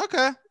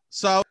 Okay.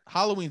 So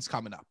Halloween's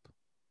coming up.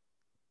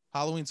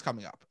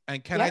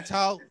 And can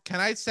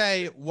I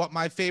say what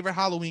my favorite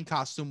Halloween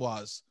costume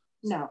was?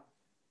 No.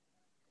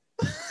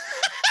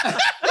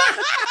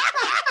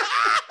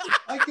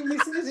 I can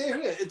listen to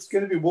it. It's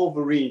going to be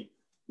Wolverine.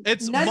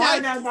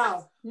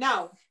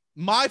 No.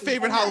 My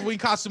favorite Halloween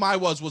costume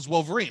was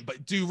Wolverine.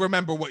 But do you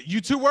remember what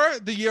you two were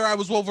the year I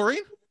was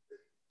Wolverine?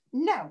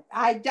 No,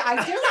 I do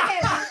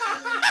have.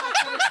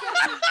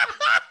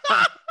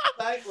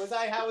 Was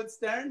I Howard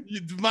Stern?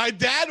 My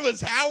dad was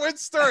Howard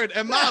Stern,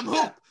 and Mom,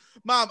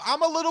 Mom,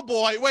 I'm a little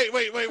boy. Wait.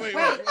 Mom, wait.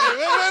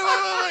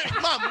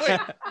 Mom, wait.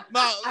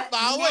 Now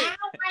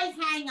I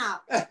hang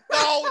up. No.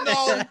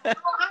 I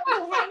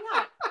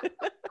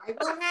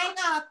will hang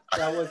up.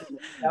 That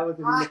was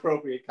an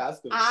inappropriate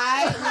costume.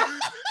 That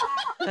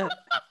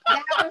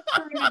was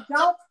for an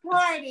adult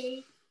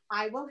party.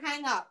 I will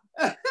hang up.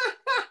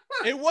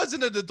 It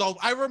wasn't an adult.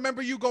 I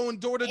remember you going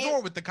door to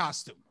door with the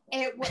costume.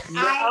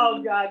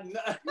 Oh God!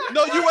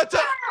 No, you went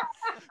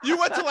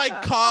to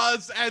like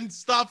cars and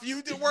stuff.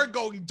 You weren't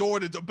going door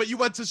to door, but you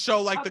went to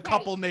show like the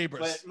couple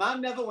neighbors. But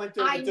Mom never went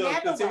door to door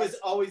because it was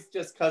always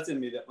just cousin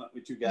me that went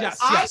with you guys.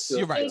 Yes,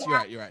 you're right.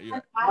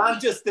 Mom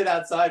just stood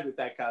outside with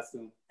that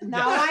costume. No,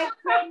 I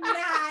could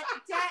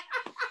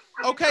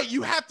not. Okay,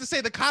 you have to say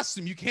the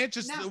costume. You can't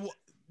just,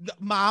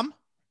 Mom.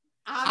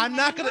 I'm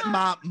not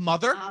gonna,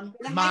 Mother. Mom,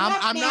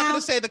 I'm not gonna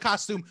say the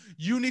costume.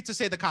 You need to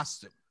say the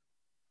costume.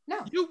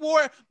 No.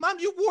 Mom,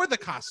 you wore the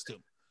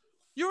costume.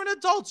 You're an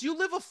adult. You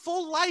live a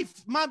full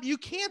life. Mom, you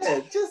can't. Yeah,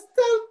 just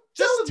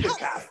tell the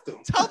costume.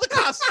 Tell the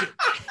costume.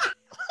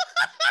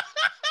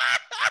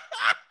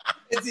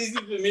 It's easy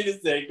for me to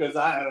say because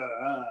I.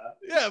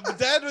 Yeah, but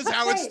Dad was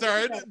Howard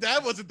Stern.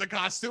 Dad wasn't the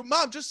costume.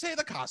 Mom, just say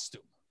the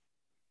costume.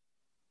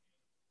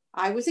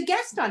 I was a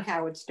guest on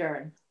Howard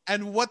Stern.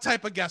 And what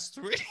type of guest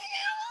were you?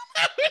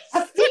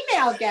 A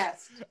female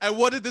guest. And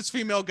what did this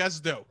female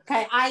guest do?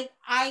 Okay, I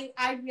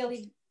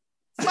really.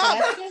 Mom,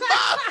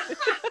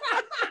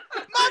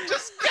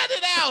 just get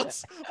it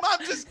out. Mom,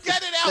 just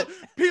get it out.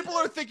 People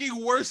are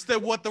thinking worse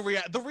than what the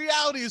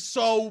reality is.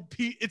 So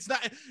it's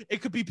not.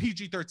 It could be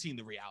PG-13.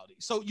 The reality.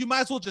 So you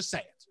might as well just say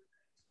it.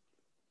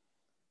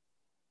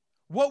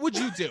 What would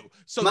you do?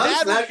 So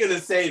Mom's not gonna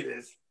say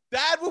this.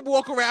 Dad would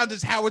walk around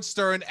as Howard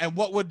Stern, and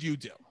what would you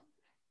do?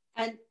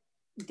 And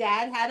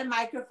Dad had a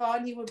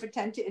microphone. He would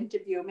pretend to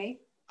interview me.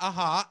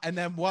 And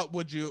then what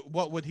would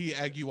he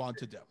egg you on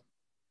to do?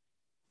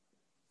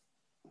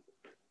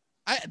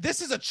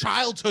 This is a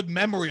childhood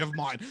memory of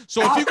mine.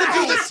 So if you could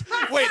do this,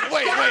 wait.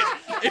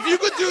 If you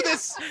could do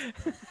this,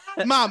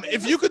 Mom,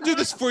 if you could do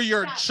this for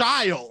your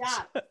child,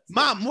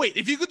 Mom, wait,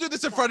 if you could do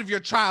this in front of your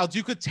child,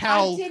 you could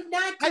tell.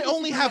 I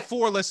only have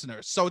 4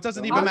 listeners, so it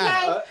doesn't even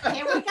matter.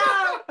 Here we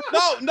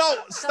go. No,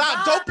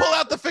 stop. Don't pull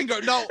out the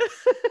finger. No,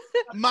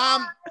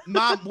 Mom,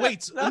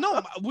 wait.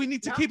 No, we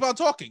need to keep on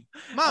talking.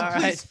 Mom,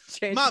 please.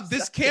 Mom,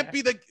 this can't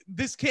be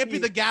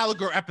the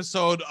Gallagher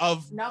episode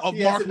of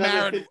Mark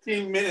Maron.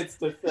 15 minutes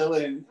to fill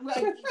in.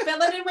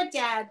 Fill it in with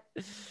Dad.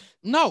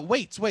 No,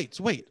 wait,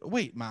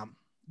 Mom.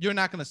 You're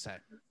not gonna say.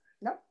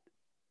 No.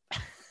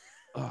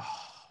 Oh,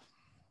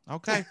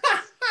 okay.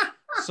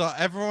 So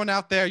everyone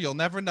out there, you'll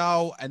never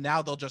know, and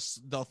now they'll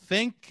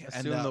think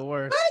assume and the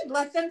worst. Good,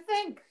 let them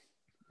think.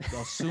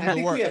 They'll assume I the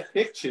think worst. we have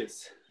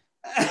pictures.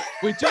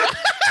 We do.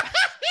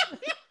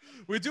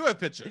 We do have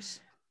pictures.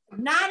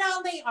 Not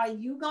only are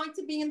you going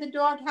to be in the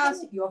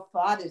doghouse, your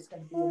father's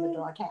going to be in the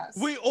doghouse.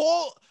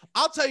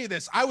 I'll tell you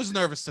this. I was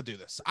nervous to do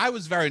this. I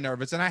was very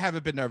nervous, and I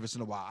haven't been nervous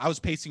in a while. I was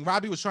pacing.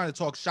 Robbie was trying to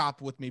talk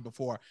shop with me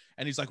before,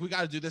 and he's like, we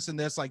got to do this and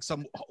this, like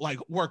some like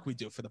work we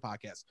do for the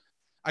podcast.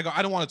 I go,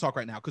 I don't want to talk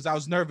right now because I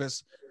was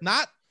nervous.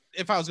 Not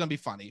if I was going to be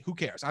funny. Who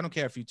cares? I don't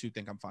care if you two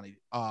think I'm funny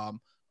on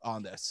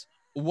this.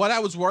 What I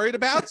was worried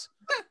about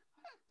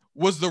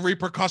was the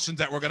repercussions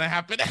that were going to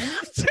happen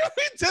after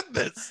we did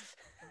this.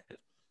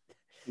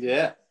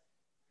 Yeah.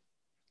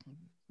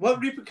 What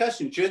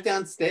repercussions? You're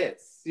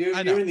downstairs. You're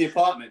in the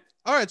apartment.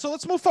 All right, so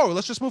let's move forward.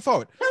 Let's just move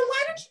forward. So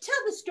why don't you tell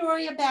the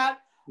story about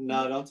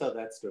No, don't tell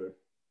that story.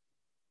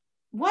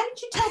 Why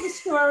don't you tell the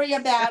story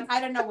about,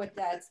 I don't know what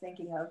Dad's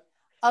thinking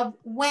of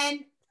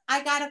when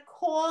I got a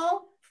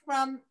call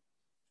from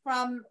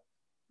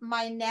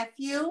my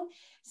nephew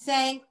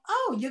saying,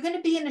 "Oh, you're going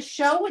to be in a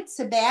show with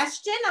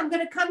Sebastian? I'm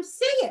going to come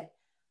see it."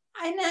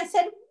 And I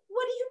said,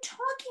 "What are you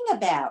talking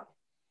about?"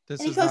 This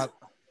and is not.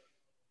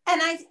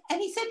 And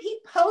he said he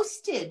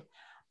posted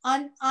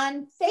on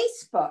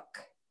Facebook.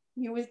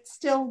 You were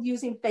still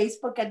using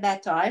Facebook at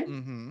that time.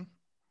 Mm-hmm.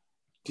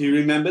 Do you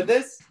remember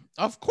this?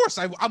 Of course,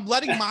 I'm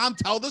letting Mom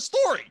tell the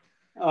story.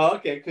 Oh,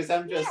 okay. Because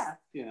I'm just,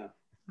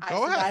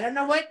 Go ahead. I don't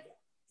know what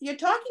you're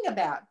talking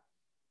about.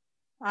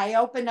 I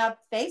open up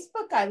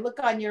Facebook. I look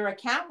on your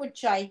account,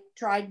 which I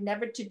tried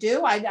never to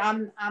do.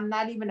 I'm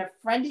not even a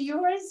friend of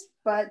yours,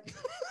 but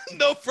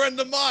no friend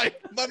of mine.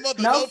 My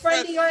mother. No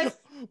friend of yours.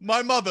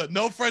 My mother.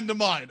 No friend of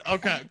mine.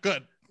 Okay,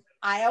 good.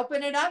 I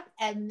open it up,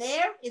 and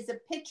there is a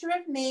picture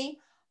of me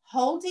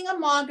holding a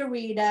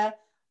margarita,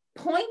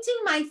 pointing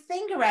my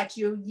finger at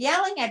you,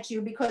 yelling at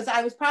you because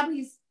I was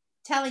probably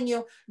telling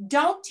you,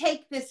 "Don't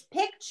take this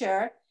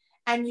picture."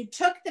 And you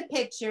took the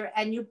picture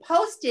and you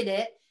posted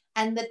it.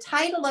 And the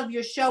title of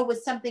your show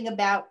was something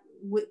about,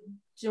 with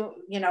your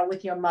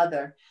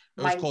mother.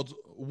 It was called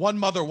One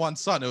Mother, One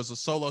Son. It was a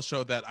solo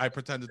show that I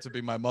pretended to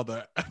be my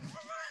mother.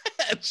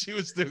 And she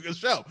was doing a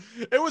show.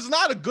 It was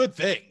not a good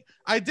thing.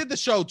 I did the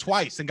show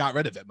twice and got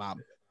rid of it,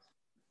 Mom.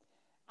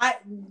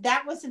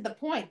 That wasn't the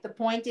point. The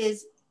point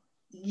is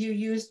you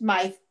used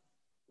my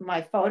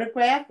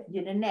photograph.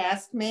 You didn't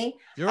ask me.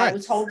 You're right. I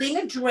was holding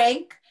a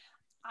drink.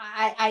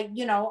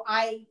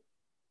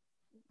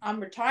 I'm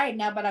retired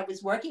now, but I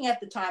was working at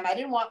the time. I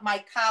didn't want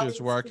my colleagues.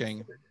 She was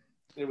working.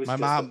 It was my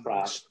just mom, a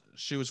prop.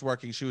 she was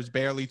working. She was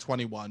barely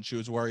 21. She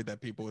was worried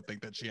that people would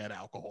think that she had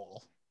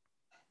alcohol.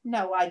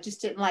 No, I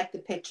just didn't like the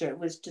picture. It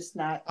was just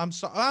not. I'm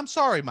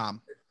sorry,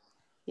 Mom.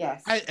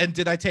 Yes. And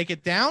did I take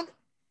it down?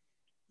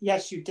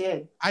 Yes, you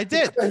did. I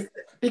did.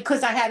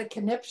 Because I had a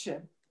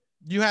conniption.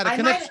 You had a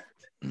conniption.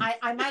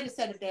 I might have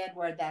said a bad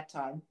word that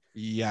time.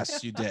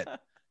 Yes, you did.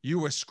 You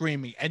were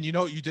screaming. And you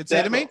know what you did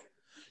say to me?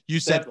 You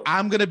said,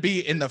 "I'm going to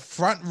be in the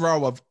front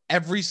row of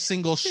every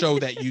single show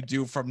that you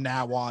do from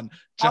now on,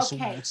 just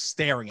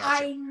staring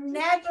at you." I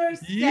never said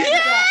that.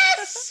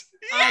 Yes!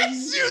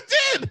 Yes, you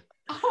did!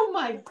 Oh,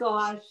 my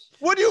gosh.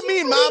 What do you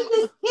mean, Mom?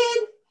 This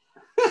kid?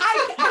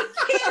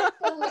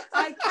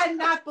 I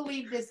cannot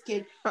believe this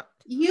kid.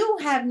 You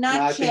have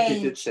not changed. I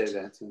think you did say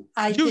that too.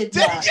 I did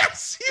not.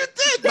 Yes, you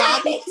did,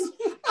 Mom.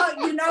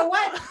 You know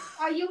what?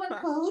 Are you in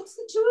cahoots,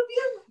 the two of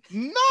you?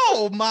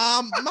 No,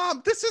 Mom.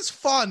 Mom, this is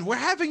fun. We're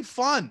having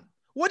fun.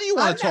 What do you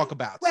want to talk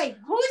about? Wait,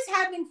 who's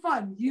having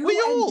fun? You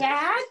and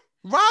Dad?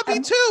 Robbie,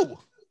 too.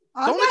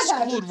 Don't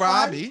exclude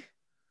Robbie. Fun.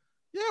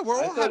 Yeah,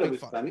 we're all having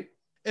fun. Funny.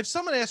 If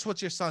someone asks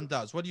what your son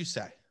does, what do you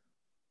say?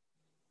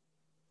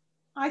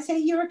 I say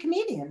you're a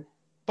comedian.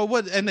 But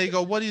what? And they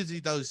go, "What does he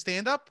do?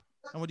 Stand up?"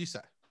 And what do you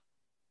say?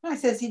 I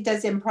says he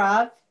does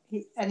improv,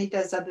 and he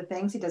does other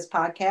things. He does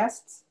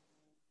podcasts.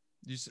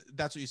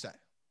 That's what you say.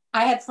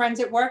 I had friends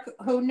at work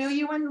who knew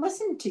you and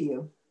listened to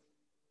you.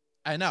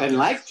 I know. And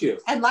liked you.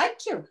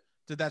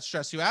 Did that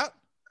stress you out?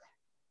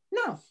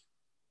 No.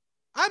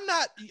 I'm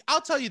not.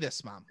 I'll tell you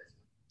this, Mom.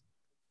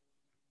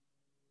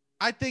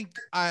 I think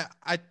I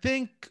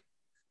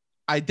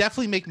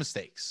definitely make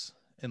mistakes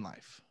in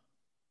life,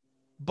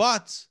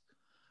 but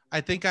I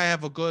think I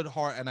have a good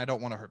heart and I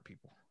don't want to hurt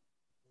people.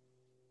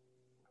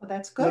 Well,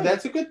 that's good. Well,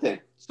 that's a good thing.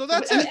 So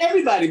that's it.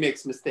 Everybody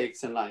makes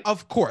mistakes in life.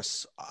 Of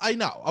course. I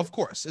know. Of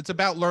course. It's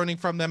about learning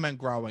from them and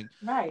growing.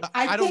 Right.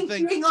 I don't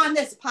think being on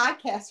this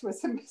podcast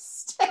was a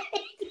mistake.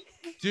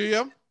 Do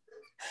you?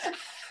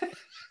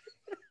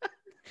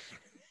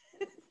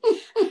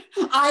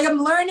 I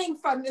am learning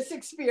from this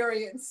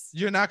experience.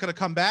 You're not going to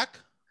come back?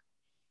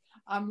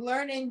 I'm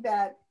learning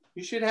that.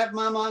 You should have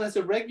Mom on as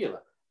a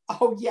regular.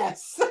 Oh,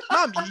 yes.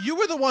 Mom, you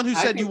were the one who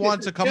said you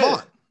wanted to come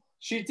on.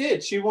 She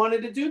did. She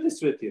wanted to do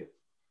this with you.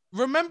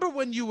 Remember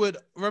when you would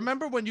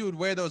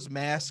wear those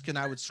masks and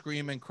I would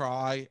scream and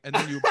cry, and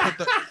then you would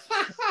put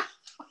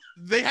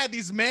they had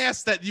these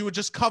masks that you would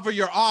just cover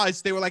your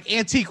eyes. They were like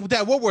antique.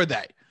 What were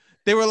they?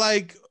 They were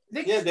like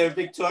they're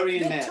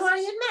Victorian masks.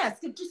 Victorian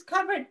mask. It just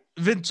covered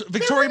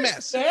Victorian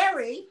masks.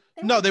 Scary.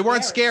 They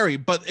weren't scary,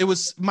 but it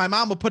was my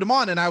mom would put them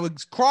on and I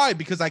would cry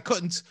because I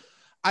couldn't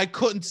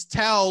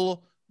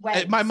tell.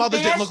 Wait, my mother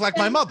didn't look like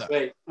my mother.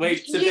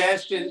 Wait,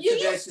 Sebastian. You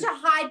used to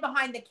hide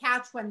behind the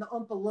couch when the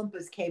Oompa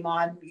Loompas came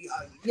on,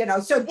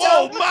 so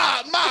whoa,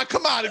 Ma,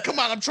 come on.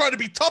 I'm trying to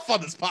be tough on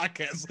this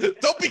podcast.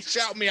 Don't be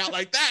shouting me out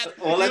like that.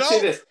 Well, let's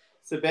see this.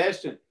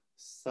 Sebastian,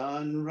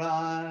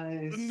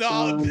 sunrise. No,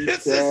 sunset,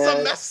 this is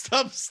some messed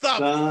up stuff.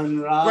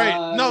 Sunrise.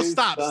 Great. No,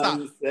 stop.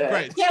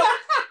 Great. Yeah,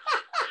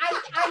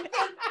 I think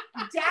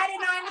Dad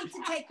and I need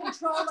to take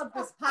control of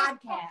this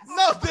podcast.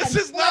 No, this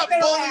is not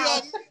bullying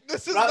on.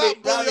 This is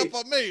not bullying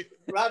on me.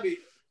 Robbie,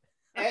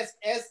 ask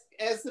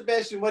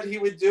Sebastian what he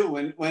would do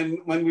when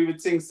we would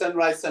sing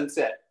Sunrise,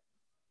 Sunset.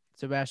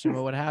 Sebastian,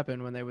 what would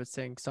happen when they would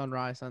sing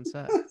Sunrise,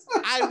 Sunset?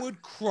 I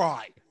would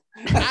cry.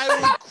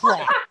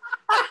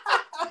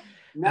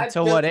 Not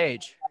Until just what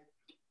age?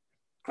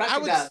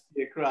 crocodile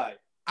you cry.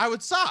 I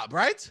would sob,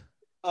 right?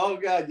 Oh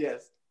God,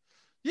 yes.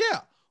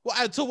 Yeah. Well,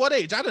 until what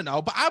age? I don't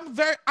know, but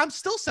I'm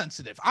still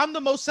sensitive. I'm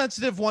the most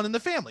sensitive one in the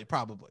family,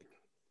 probably.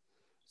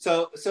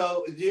 So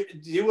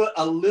you were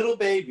a little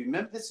baby.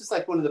 Remember, this was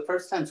like one of the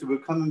first times we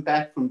were coming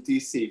back from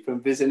DC,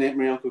 from visiting Aunt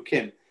Mary and Uncle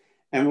Kim.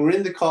 And we're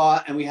in the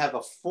car and we have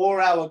a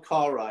 4-hour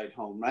car ride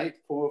home, right?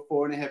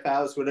 4.5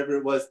 hours, whatever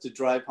it was to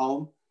drive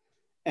home.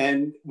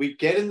 And we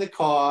get in the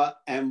car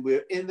and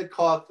we're in the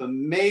car for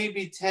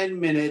maybe 10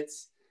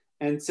 minutes.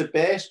 And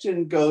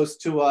Sebastian goes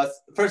to us.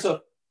 First off,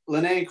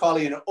 Lene and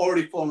Carly had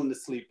already fallen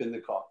asleep in the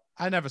car.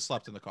 I never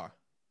slept in the car.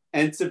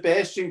 And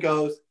Sebastian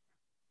goes,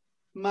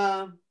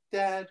 Mom,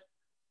 Dad,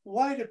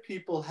 why do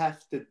people have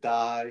to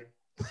die?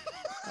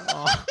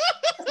 Oh.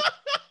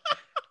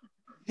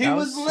 He That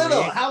was was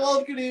little. sweet. How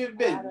old could he have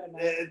been? I don't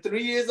know.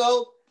 3 years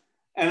old?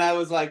 And I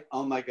was like,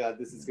 oh my God,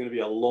 this is going to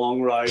be a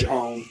long ride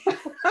home.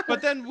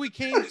 But then we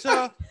came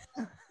to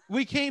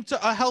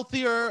a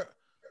healthier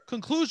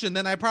conclusion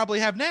than I probably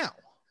have now.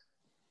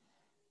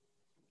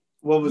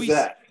 What was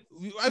that?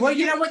 Well,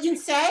 you know what you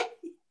said?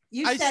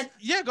 You said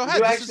yeah, go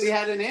ahead. You This actually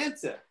had an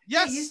answer.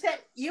 yes. you said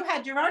you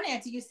had your own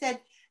answer. You said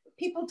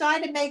people die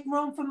to make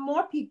room for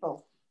more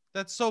people.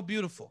 That's so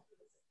beautiful.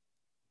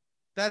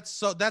 That's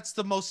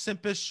the most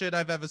simplest shit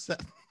I've ever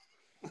said.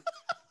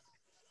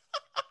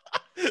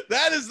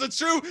 That is the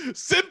true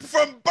simp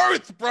from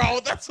birth, bro.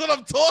 That's what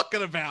I'm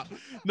talking about.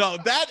 No,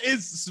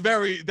 that's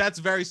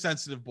very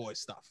sensitive boy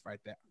stuff right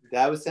there.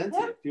 That was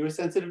sensitive. Yeah. You were a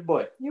sensitive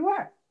boy. You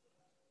are.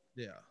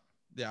 Yeah.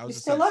 I You was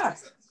still are.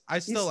 I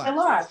You still still am.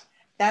 are.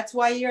 That's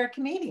why you're a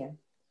comedian.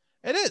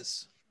 It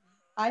is.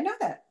 I know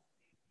that.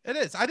 It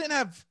is. I don't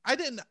know if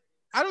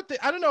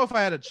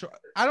I had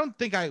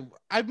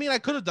I mean, I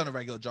could have done a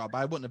regular job, but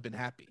I wouldn't have been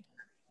happy.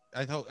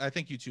 I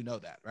think you two know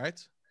that, right?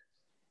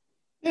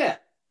 Yeah.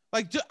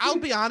 Like, I'll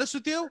be honest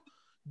with you,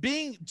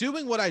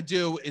 doing what I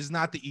do is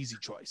not the easy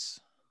choice.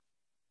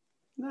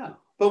 No.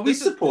 But we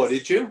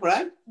supported you,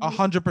 right?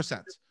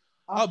 100%.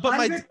 But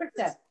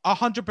 100%.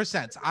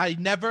 100%. I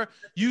never.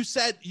 You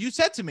said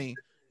to me,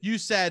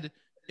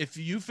 if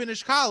you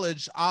finish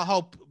college, I'll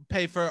help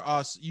pay for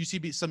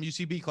some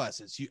UCB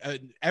classes.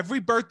 Every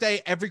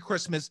birthday, every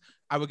Christmas,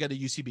 I would get a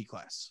UCB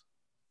class,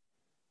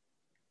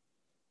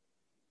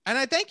 and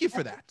I thank you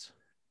for that.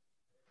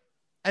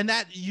 And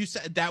that you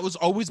said that was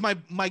always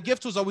my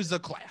gift was always the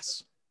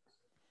class.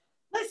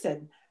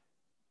 Listen,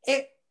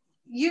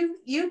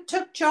 you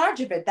took charge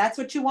of it. That's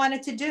what you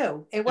wanted to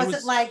do. It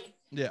wasn't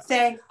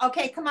saying,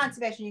 okay, come on,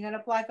 Sebastian, you're going to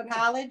apply for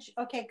college.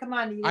 Okay, come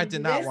on. I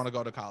did not want to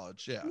go to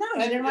college. Yeah. No,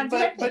 you didn't want to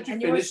do it. But you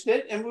finished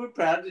it, and we were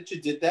proud that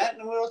you did that,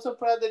 and we're also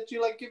proud that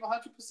you give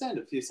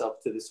 100% of yourself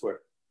to this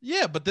work.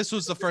 Yeah, but this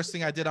was the first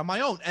thing I did on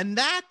my own, and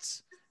that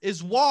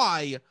is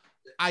why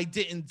I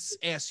didn't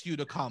ask you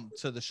to come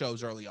to the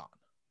shows early on,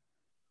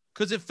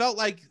 because it felt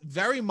like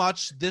very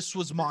much this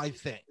was my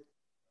thing.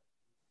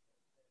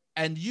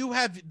 And you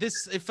have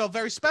this, it felt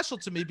very special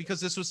to me because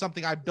this was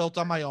something I built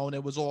on my own.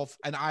 It was all,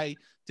 and I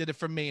did it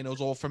for me, and it was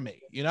all for me,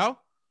 you know?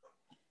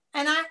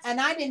 And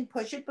I didn't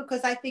push it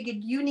because I figured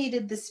you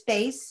needed the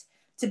space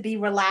to be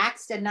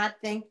relaxed and not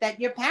think that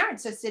your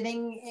parents are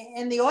sitting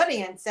in the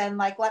audience and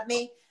let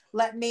me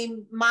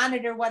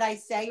monitor what I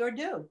say or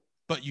do.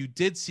 But you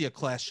did see a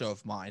class show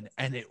of mine,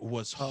 and it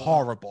was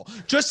horrible.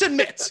 Just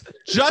admit.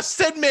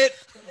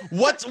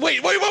 What?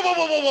 Wait.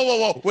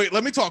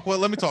 Let me talk.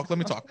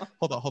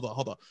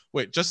 Hold on.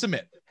 Wait, just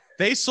admit.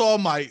 They saw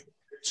my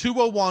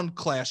 201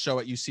 class show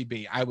at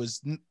UCB. I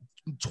was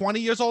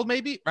 20 years old,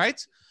 maybe,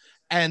 right?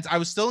 And I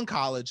was still in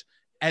college.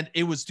 And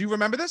it was, do you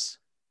remember this?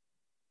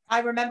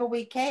 I remember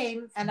we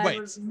came, and I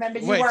remember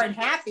you weren't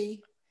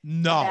happy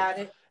about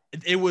it.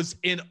 It was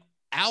in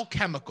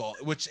Alchemical,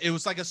 which it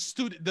was like a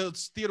studio. The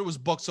theater was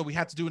booked, so we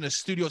had to do it in a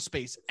studio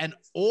space, and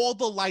all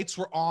the lights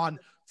were on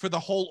for the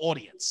whole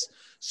audience,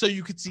 so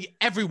you could see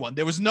everyone.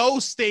 There was no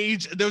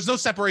stage. There was no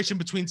separation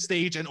between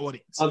stage and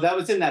audience. Oh, that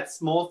was in that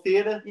small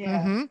theater? Yeah.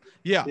 Mm-hmm.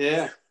 Yeah.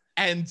 Yeah.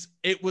 And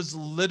it was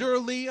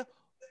literally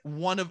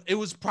it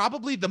was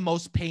probably the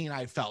most pain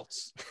I felt.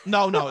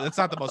 No, it's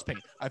not the most pain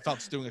I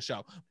felt doing a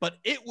show, but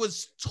it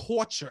was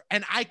torture,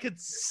 and I could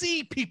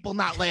see people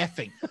not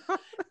laughing.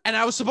 And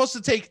I was supposed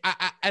to take,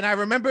 and I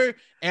remember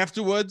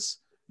afterwards,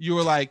 you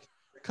were like,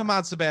 come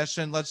on,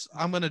 Sebastian,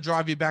 I'm going to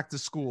drive you back to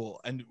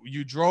school. And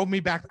you drove me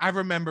back. I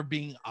remember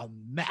being a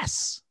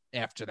mess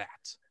after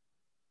that.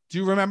 Do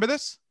you remember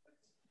this?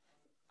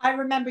 I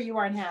remember you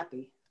weren't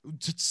happy.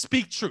 To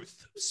speak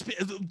truth.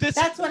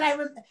 That's what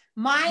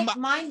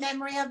my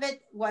memory of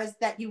it was,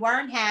 that you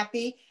weren't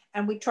happy,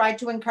 and we tried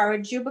to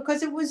encourage you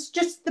because it was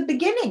just the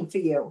beginning for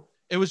you.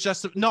 It was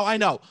just, no, I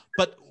know.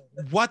 But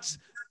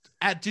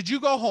did you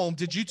go home?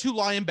 Did you two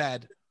lie in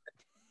bed?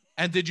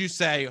 And did you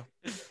say,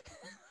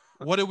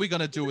 what are we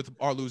going to do with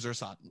our loser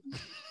son?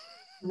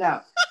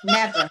 No,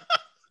 never.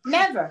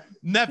 Never.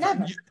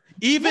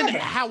 Even Never.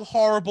 how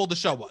horrible the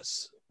show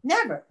was.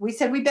 Never. We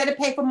said we better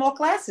pay for more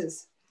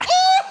classes.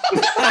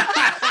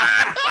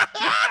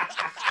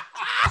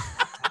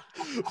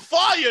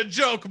 Fire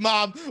joke,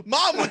 Mom.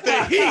 Mom with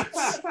the heat.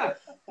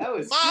 That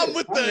was Mom good.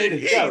 with I the made a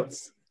heat. joke.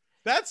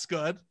 That's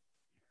good.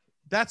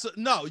 That's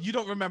no, you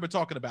don't remember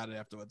talking about it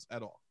afterwards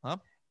at all, huh?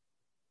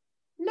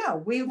 No,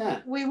 we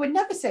would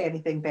never say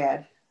anything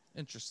bad.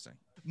 Interesting.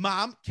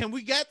 Mom,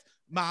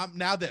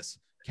 now this.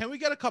 Can we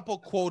get a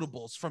couple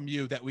quotables from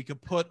you that we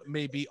could put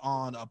maybe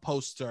on a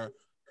poster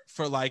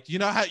for, like, you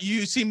know how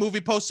you see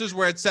movie posters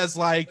where it says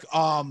like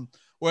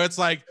where it's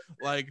like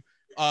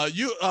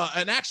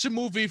an action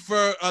movie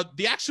for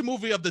the action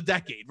movie of the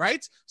decade,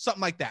 right?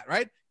 Something like that,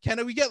 right?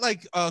 Can we get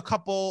like a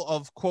couple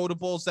of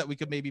quotables that we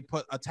could maybe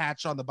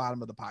attach on the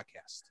bottom of the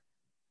podcast?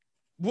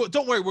 Well,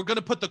 don't worry, we're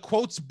gonna put the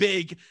quotes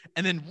big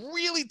and then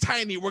really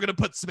tiny. We're gonna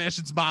put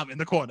Sebastian's mom in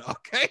the corner,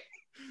 okay?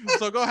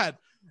 So go ahead.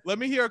 Let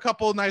me hear a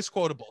couple of nice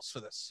quotables for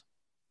this.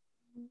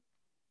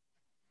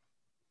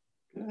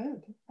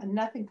 Good. And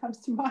nothing comes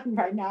to mind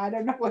right now. I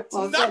don't know what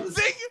to say.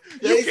 Nothing?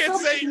 You can't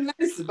say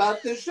nice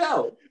about this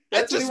show.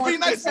 That's just be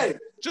nice.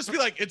 Just be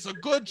like, it's a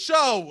good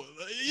show.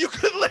 You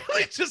could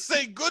literally just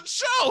say good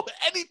show.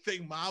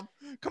 Anything, Mom.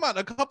 Come on,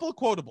 a couple of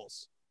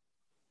quotables.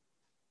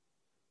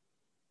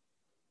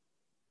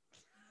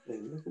 You're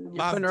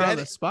putting her on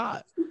the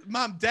spot.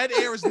 Mom, dead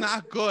air is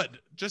not good.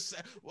 Just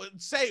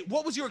say,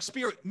 what was your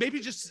experience? Maybe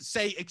just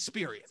say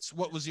experience.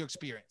 What was your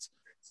experience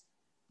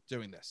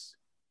doing this?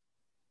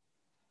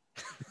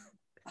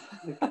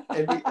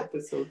 Every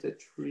episode's a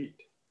treat.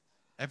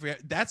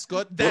 That's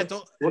good. Dad,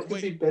 what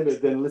could be better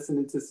than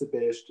listening to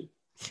Sebastian?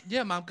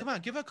 Yeah, Mom, come on,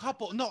 give a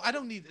couple. No, I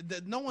don't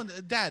need no one.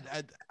 Dad,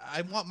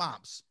 I want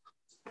moms.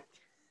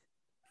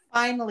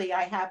 Finally,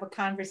 I have a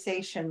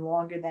conversation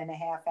longer than a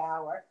half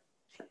hour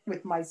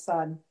with my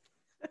son.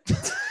 We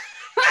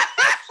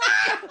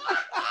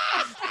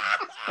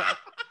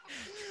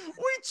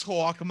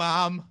talk,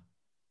 Mom.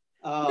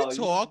 We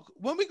talk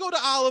when we go to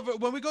Oliver.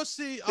 When we go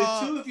see, the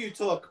two of you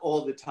talk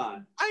all the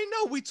time. I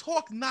know we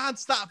talk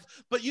nonstop,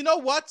 but you know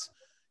what?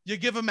 You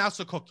give a mouse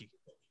a cookie.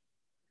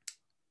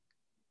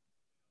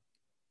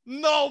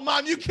 No,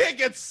 Mom, you can't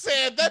get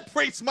sad. That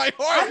breaks my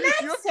heart. I'm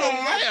not You have sad.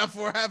 to laugh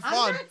or have fun.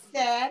 I'm not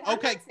sad.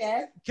 Okay. I'm not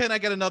sad. Can I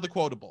get another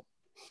quotable?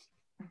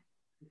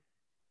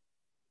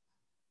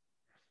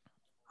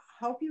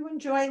 Hope you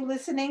enjoy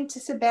listening to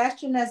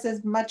Sebastian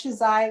as much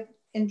as I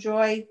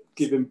enjoy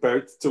giving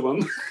birth to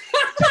him.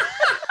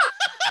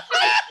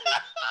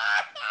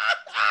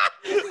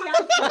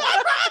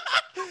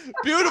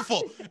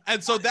 Beautiful.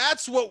 And so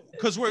that's what,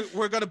 because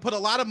we're going to put a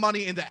lot of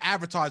money into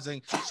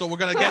advertising. So we're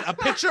going to get a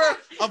picture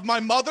of my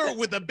mother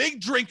with a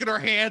big drink in her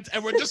hand,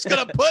 and we're just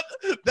going to put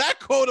that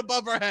quote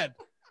above her head.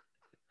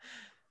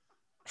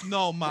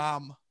 No,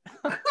 Mom.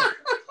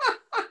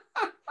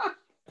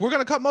 We're going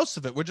to cut most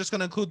of it. We're just going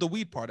to include the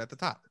weed part at the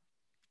top.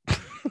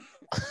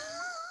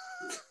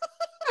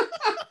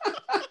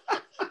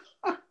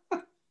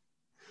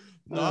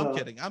 No, I'm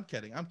kidding. I'm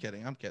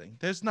kidding.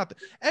 There's nothing.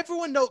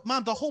 Everyone knows,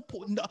 Mom, the whole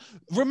point. No,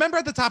 remember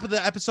at the top of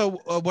the episode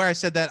where I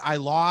said that I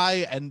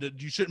lie and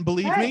you shouldn't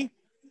believe me?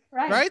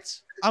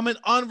 Right? I'm an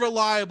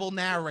unreliable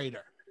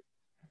narrator.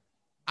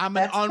 I'm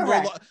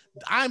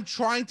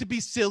trying to be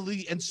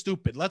silly and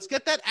stupid. Let's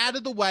get that out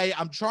of the way.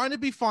 I'm trying to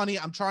be funny.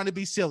 I'm trying to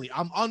be silly.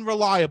 I'm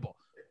unreliable.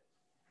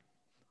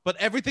 But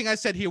everything I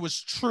said here was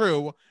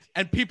true,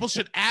 and people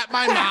should at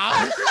my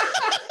mom.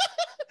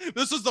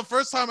 This was the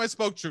first time I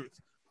spoke truth.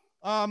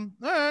 All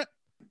right.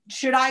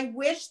 Should I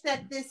wish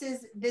that this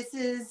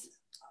is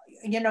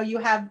you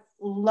have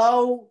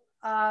low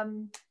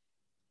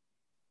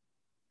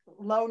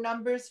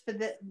numbers for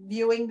the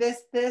viewing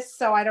this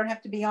so I don't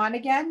have to be on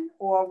again,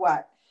 or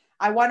what?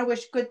 I want to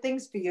wish good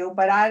things for you,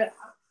 but I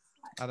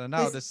don't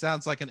know. This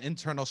sounds like an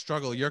internal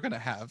struggle you're gonna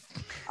have.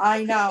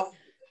 I know.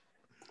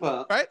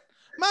 Well, right?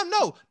 Mom,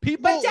 no.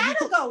 People. But Dad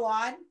will go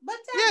on.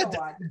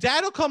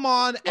 Dad will come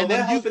on, and then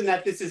we're hoping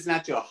that this is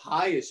not your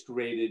highest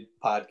rated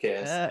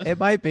podcast. It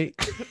might be.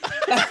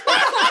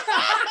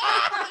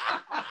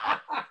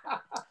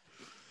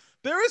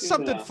 There is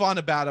something fun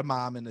about a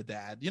mom and a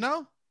dad,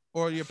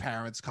 or your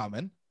parents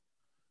coming.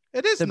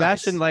 It is.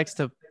 Sebastian nice. likes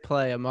to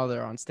play a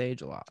mother on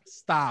stage a lot.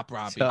 Stop,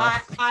 Robbie. So,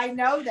 I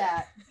know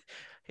that.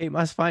 He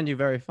must find you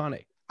very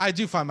funny. I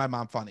do find my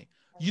mom funny.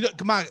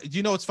 Come on. Do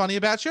you know what's funny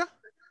about you?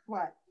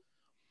 What?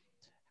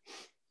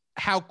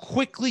 How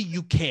quickly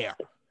you care.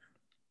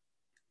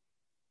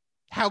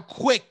 How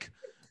quick.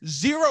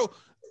 Zero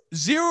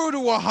to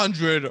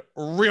 100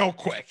 real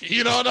quick.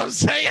 You know what I'm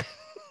saying?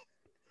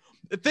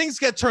 Things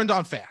get turned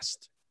on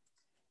fast.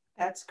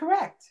 That's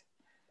correct.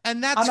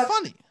 And that's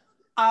funny.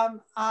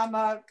 I'm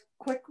a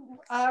quick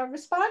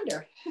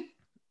responder.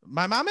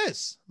 My mom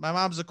is. My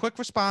mom's a quick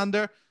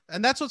responder.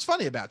 And that's what's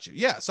funny about you.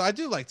 Yeah. So I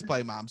do like to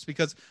play moms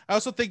because I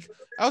also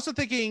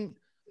thinking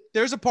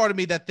there's a part of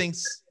me that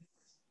thinks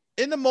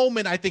in the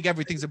moment, I think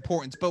everything's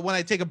important. But when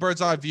I take a bird's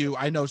eye view,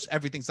 I know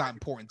everything's not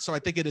important. So I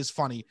think it is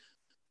funny.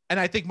 And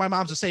I think my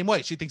mom's the same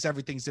way. She thinks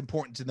everything's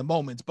important in the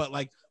moment. But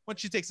like when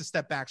she takes a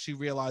step back, she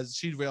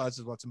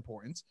realizes what's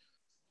important.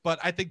 But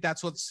I think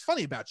that's what's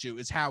funny about you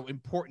is how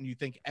important you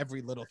think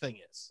every little thing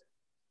is.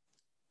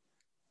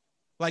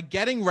 Like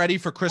getting ready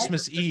for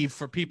Christmas Eve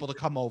for people to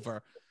come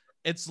over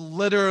it's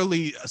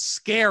literally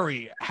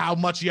scary how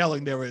much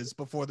yelling there is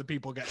before the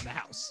people get in the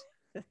house.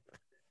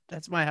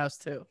 That's my house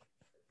too.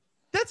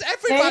 That's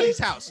everybody's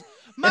house.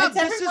 Mom, That's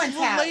this is everyone's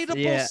house.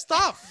 relatable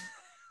stuff.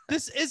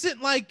 This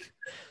isn't like,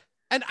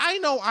 and I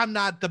know I'm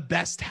not the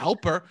best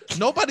helper.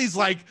 Nobody's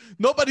like,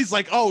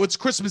 oh, it's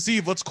Christmas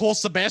Eve. Let's call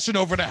Sebastian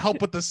over to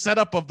help with the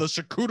setup of the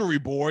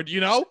charcuterie board, you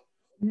know?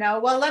 No,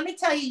 well, let me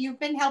tell you, you've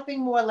been helping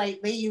more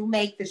lately. You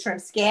make the shrimp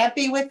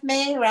scampi with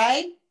me,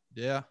 right?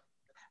 Yeah.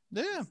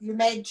 Yeah. You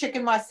made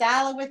chicken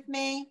marsala with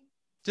me.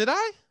 Did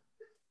I?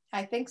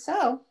 I think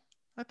so.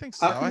 I think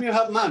so. How come you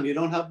help Mom? You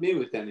don't help me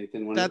with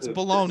anything. That's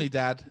baloney,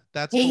 Dad.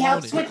 That's He baloney.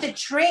 helps with the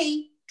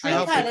tree. I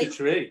help cutting. with the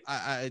tree.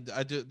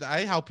 I do.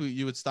 I help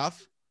you with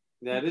stuff.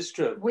 That is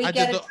true. We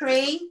get a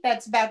tree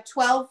that's about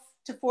 12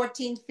 to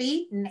 14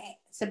 feet, and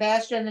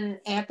Sebastian and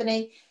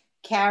Anthony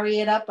carry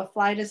it up a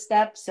flight of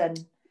steps,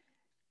 and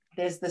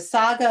there's the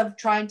saga of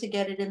trying to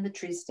get it in the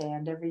tree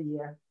stand every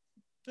year.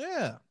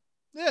 Yeah.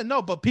 Yeah,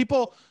 no, but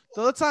people,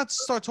 let's not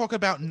start talking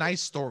about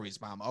nice stories,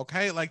 Mama,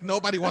 okay? Like,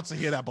 nobody wants to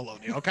hear that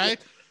baloney, okay?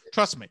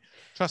 Trust me.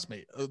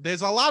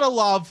 There's a lot of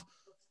love.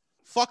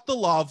 Fuck the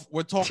love.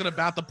 We're talking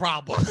about the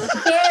problem.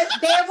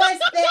 There was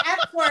the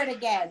F word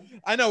again.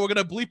 I know, we're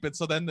going to bleep it,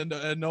 so then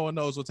no one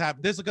knows what's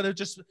happening. This is going to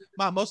just,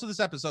 Mom, most of this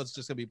episode is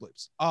just going to be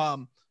bleeps.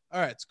 All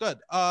right, it's good.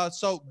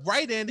 So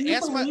write in. Do you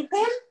believe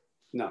him?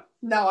 No.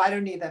 No, I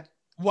don't either.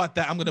 What,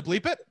 that I'm going to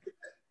bleep it?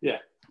 Yeah.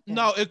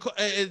 No,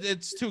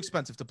 it's too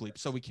expensive to bleep,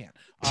 so we can't.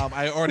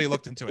 I already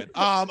looked into it.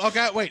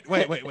 Okay,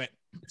 wait.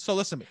 So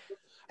listen to me.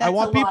 That's I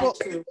want people.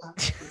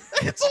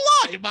 It's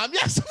a lie, Mom.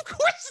 Yes, of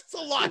course it's a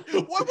lie.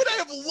 Why would I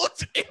have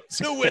looked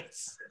into it?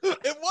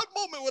 In what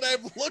moment would I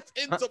have looked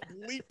into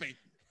bleeping?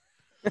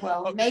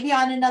 Well, maybe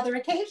on another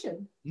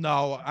occasion.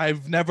 No,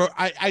 I've never.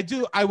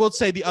 I will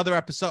say the other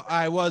episode,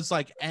 I was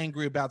like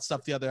angry about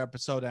stuff the other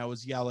episode. And I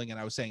was yelling and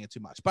I was saying it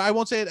too much. But I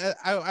won't say it.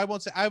 I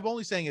won't say. I'm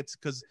only saying it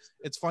because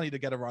it's funny to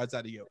get a rise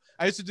out of you.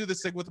 I used to do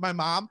this thing with my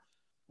mom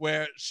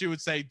where she would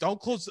say, "Don't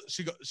close."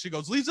 She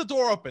goes, "Leave the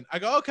door open." I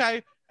go,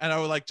 "Okay," and I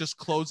would like just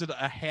close it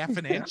a half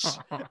an inch.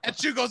 And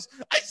she goes,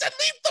 "I said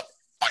leave the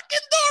fucking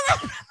door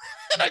open."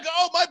 And I go,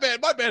 "Oh, my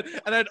bad."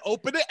 And I'd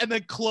open it and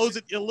then close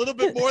it a little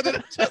bit more than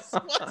it just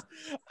was.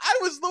 I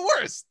was the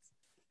worst.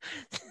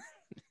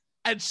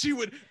 And she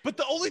would, but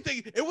the only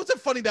thing, it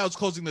wasn't funny that I was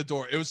closing the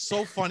door. It was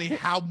so funny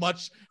how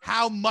much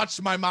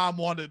my mom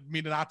wanted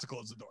me not to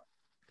close the door.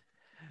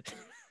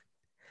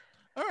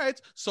 All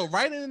right. So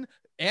write in,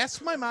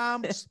 ask my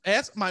mom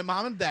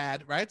and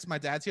dad, right? So my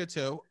dad's here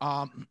too.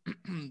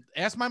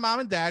 Ask my mom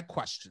and dad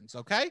questions.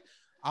 Okay.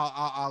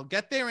 I'll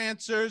get their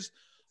answers.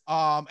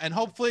 And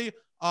hopefully,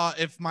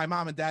 if my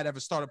mom and dad ever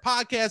start a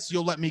podcast,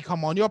 you'll let me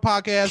come on your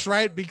podcast,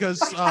 right?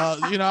 Because,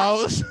 you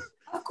know,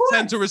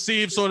 tend to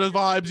receive sort of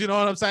vibes, you know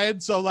what I'm saying?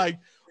 So like,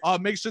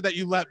 make sure that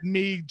you let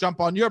me jump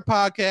on your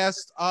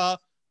podcast.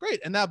 Great.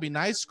 And that'd be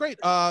nice. Great.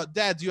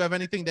 Dad, do you have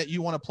anything that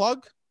you want to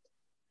plug?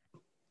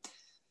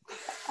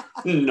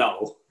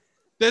 No.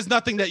 There's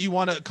nothing that you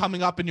want to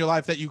coming up in your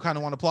life that you kind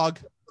of want to plug?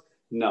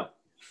 No.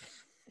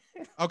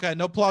 Okay.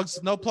 No plugs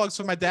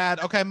for my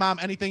dad. Okay, Mom,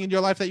 anything in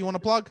your life that you want to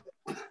plug?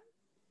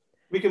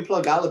 We can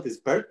plug Oliver's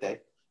birthday.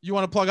 You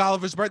want to plug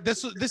Oliver's birthday?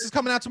 This is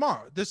coming out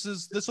tomorrow. This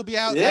will be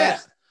out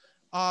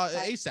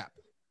ASAP.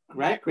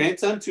 Right,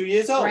 grandson 2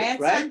 years old. Right,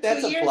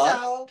 that's 2 a years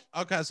plug. old.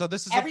 Okay, so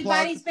this is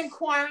Everybody's been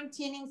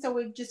quarantining, so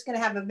we're just gonna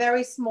have a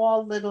very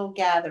small little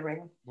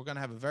gathering. We're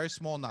gonna have a very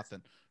small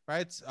nothing,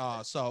 right?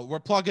 So we're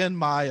plugging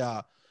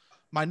my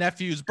my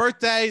nephew's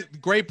birthday.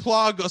 Great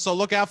plug. So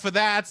look out for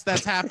that.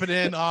 That's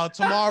happening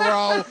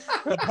tomorrow.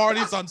 The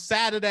party's on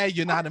Saturday.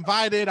 You're not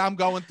invited. I'm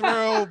going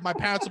through. My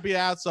parents will be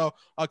out, so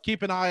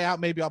keep an eye out.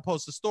 Maybe I'll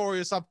post a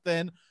story or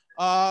something.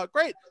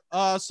 Great.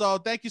 So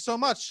thank you so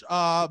much,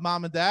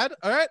 Mom and Dad.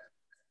 All right.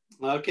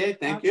 Okay.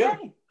 Thank you.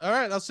 All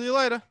right. I'll see you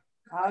later.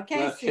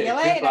 Okay. See you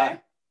later.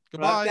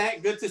 Goodbye. Well,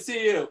 good to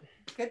see you.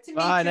 Good to meet you.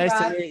 Bye. Nice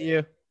Rob. to meet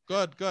you.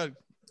 Good.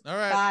 All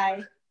right.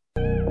 Bye.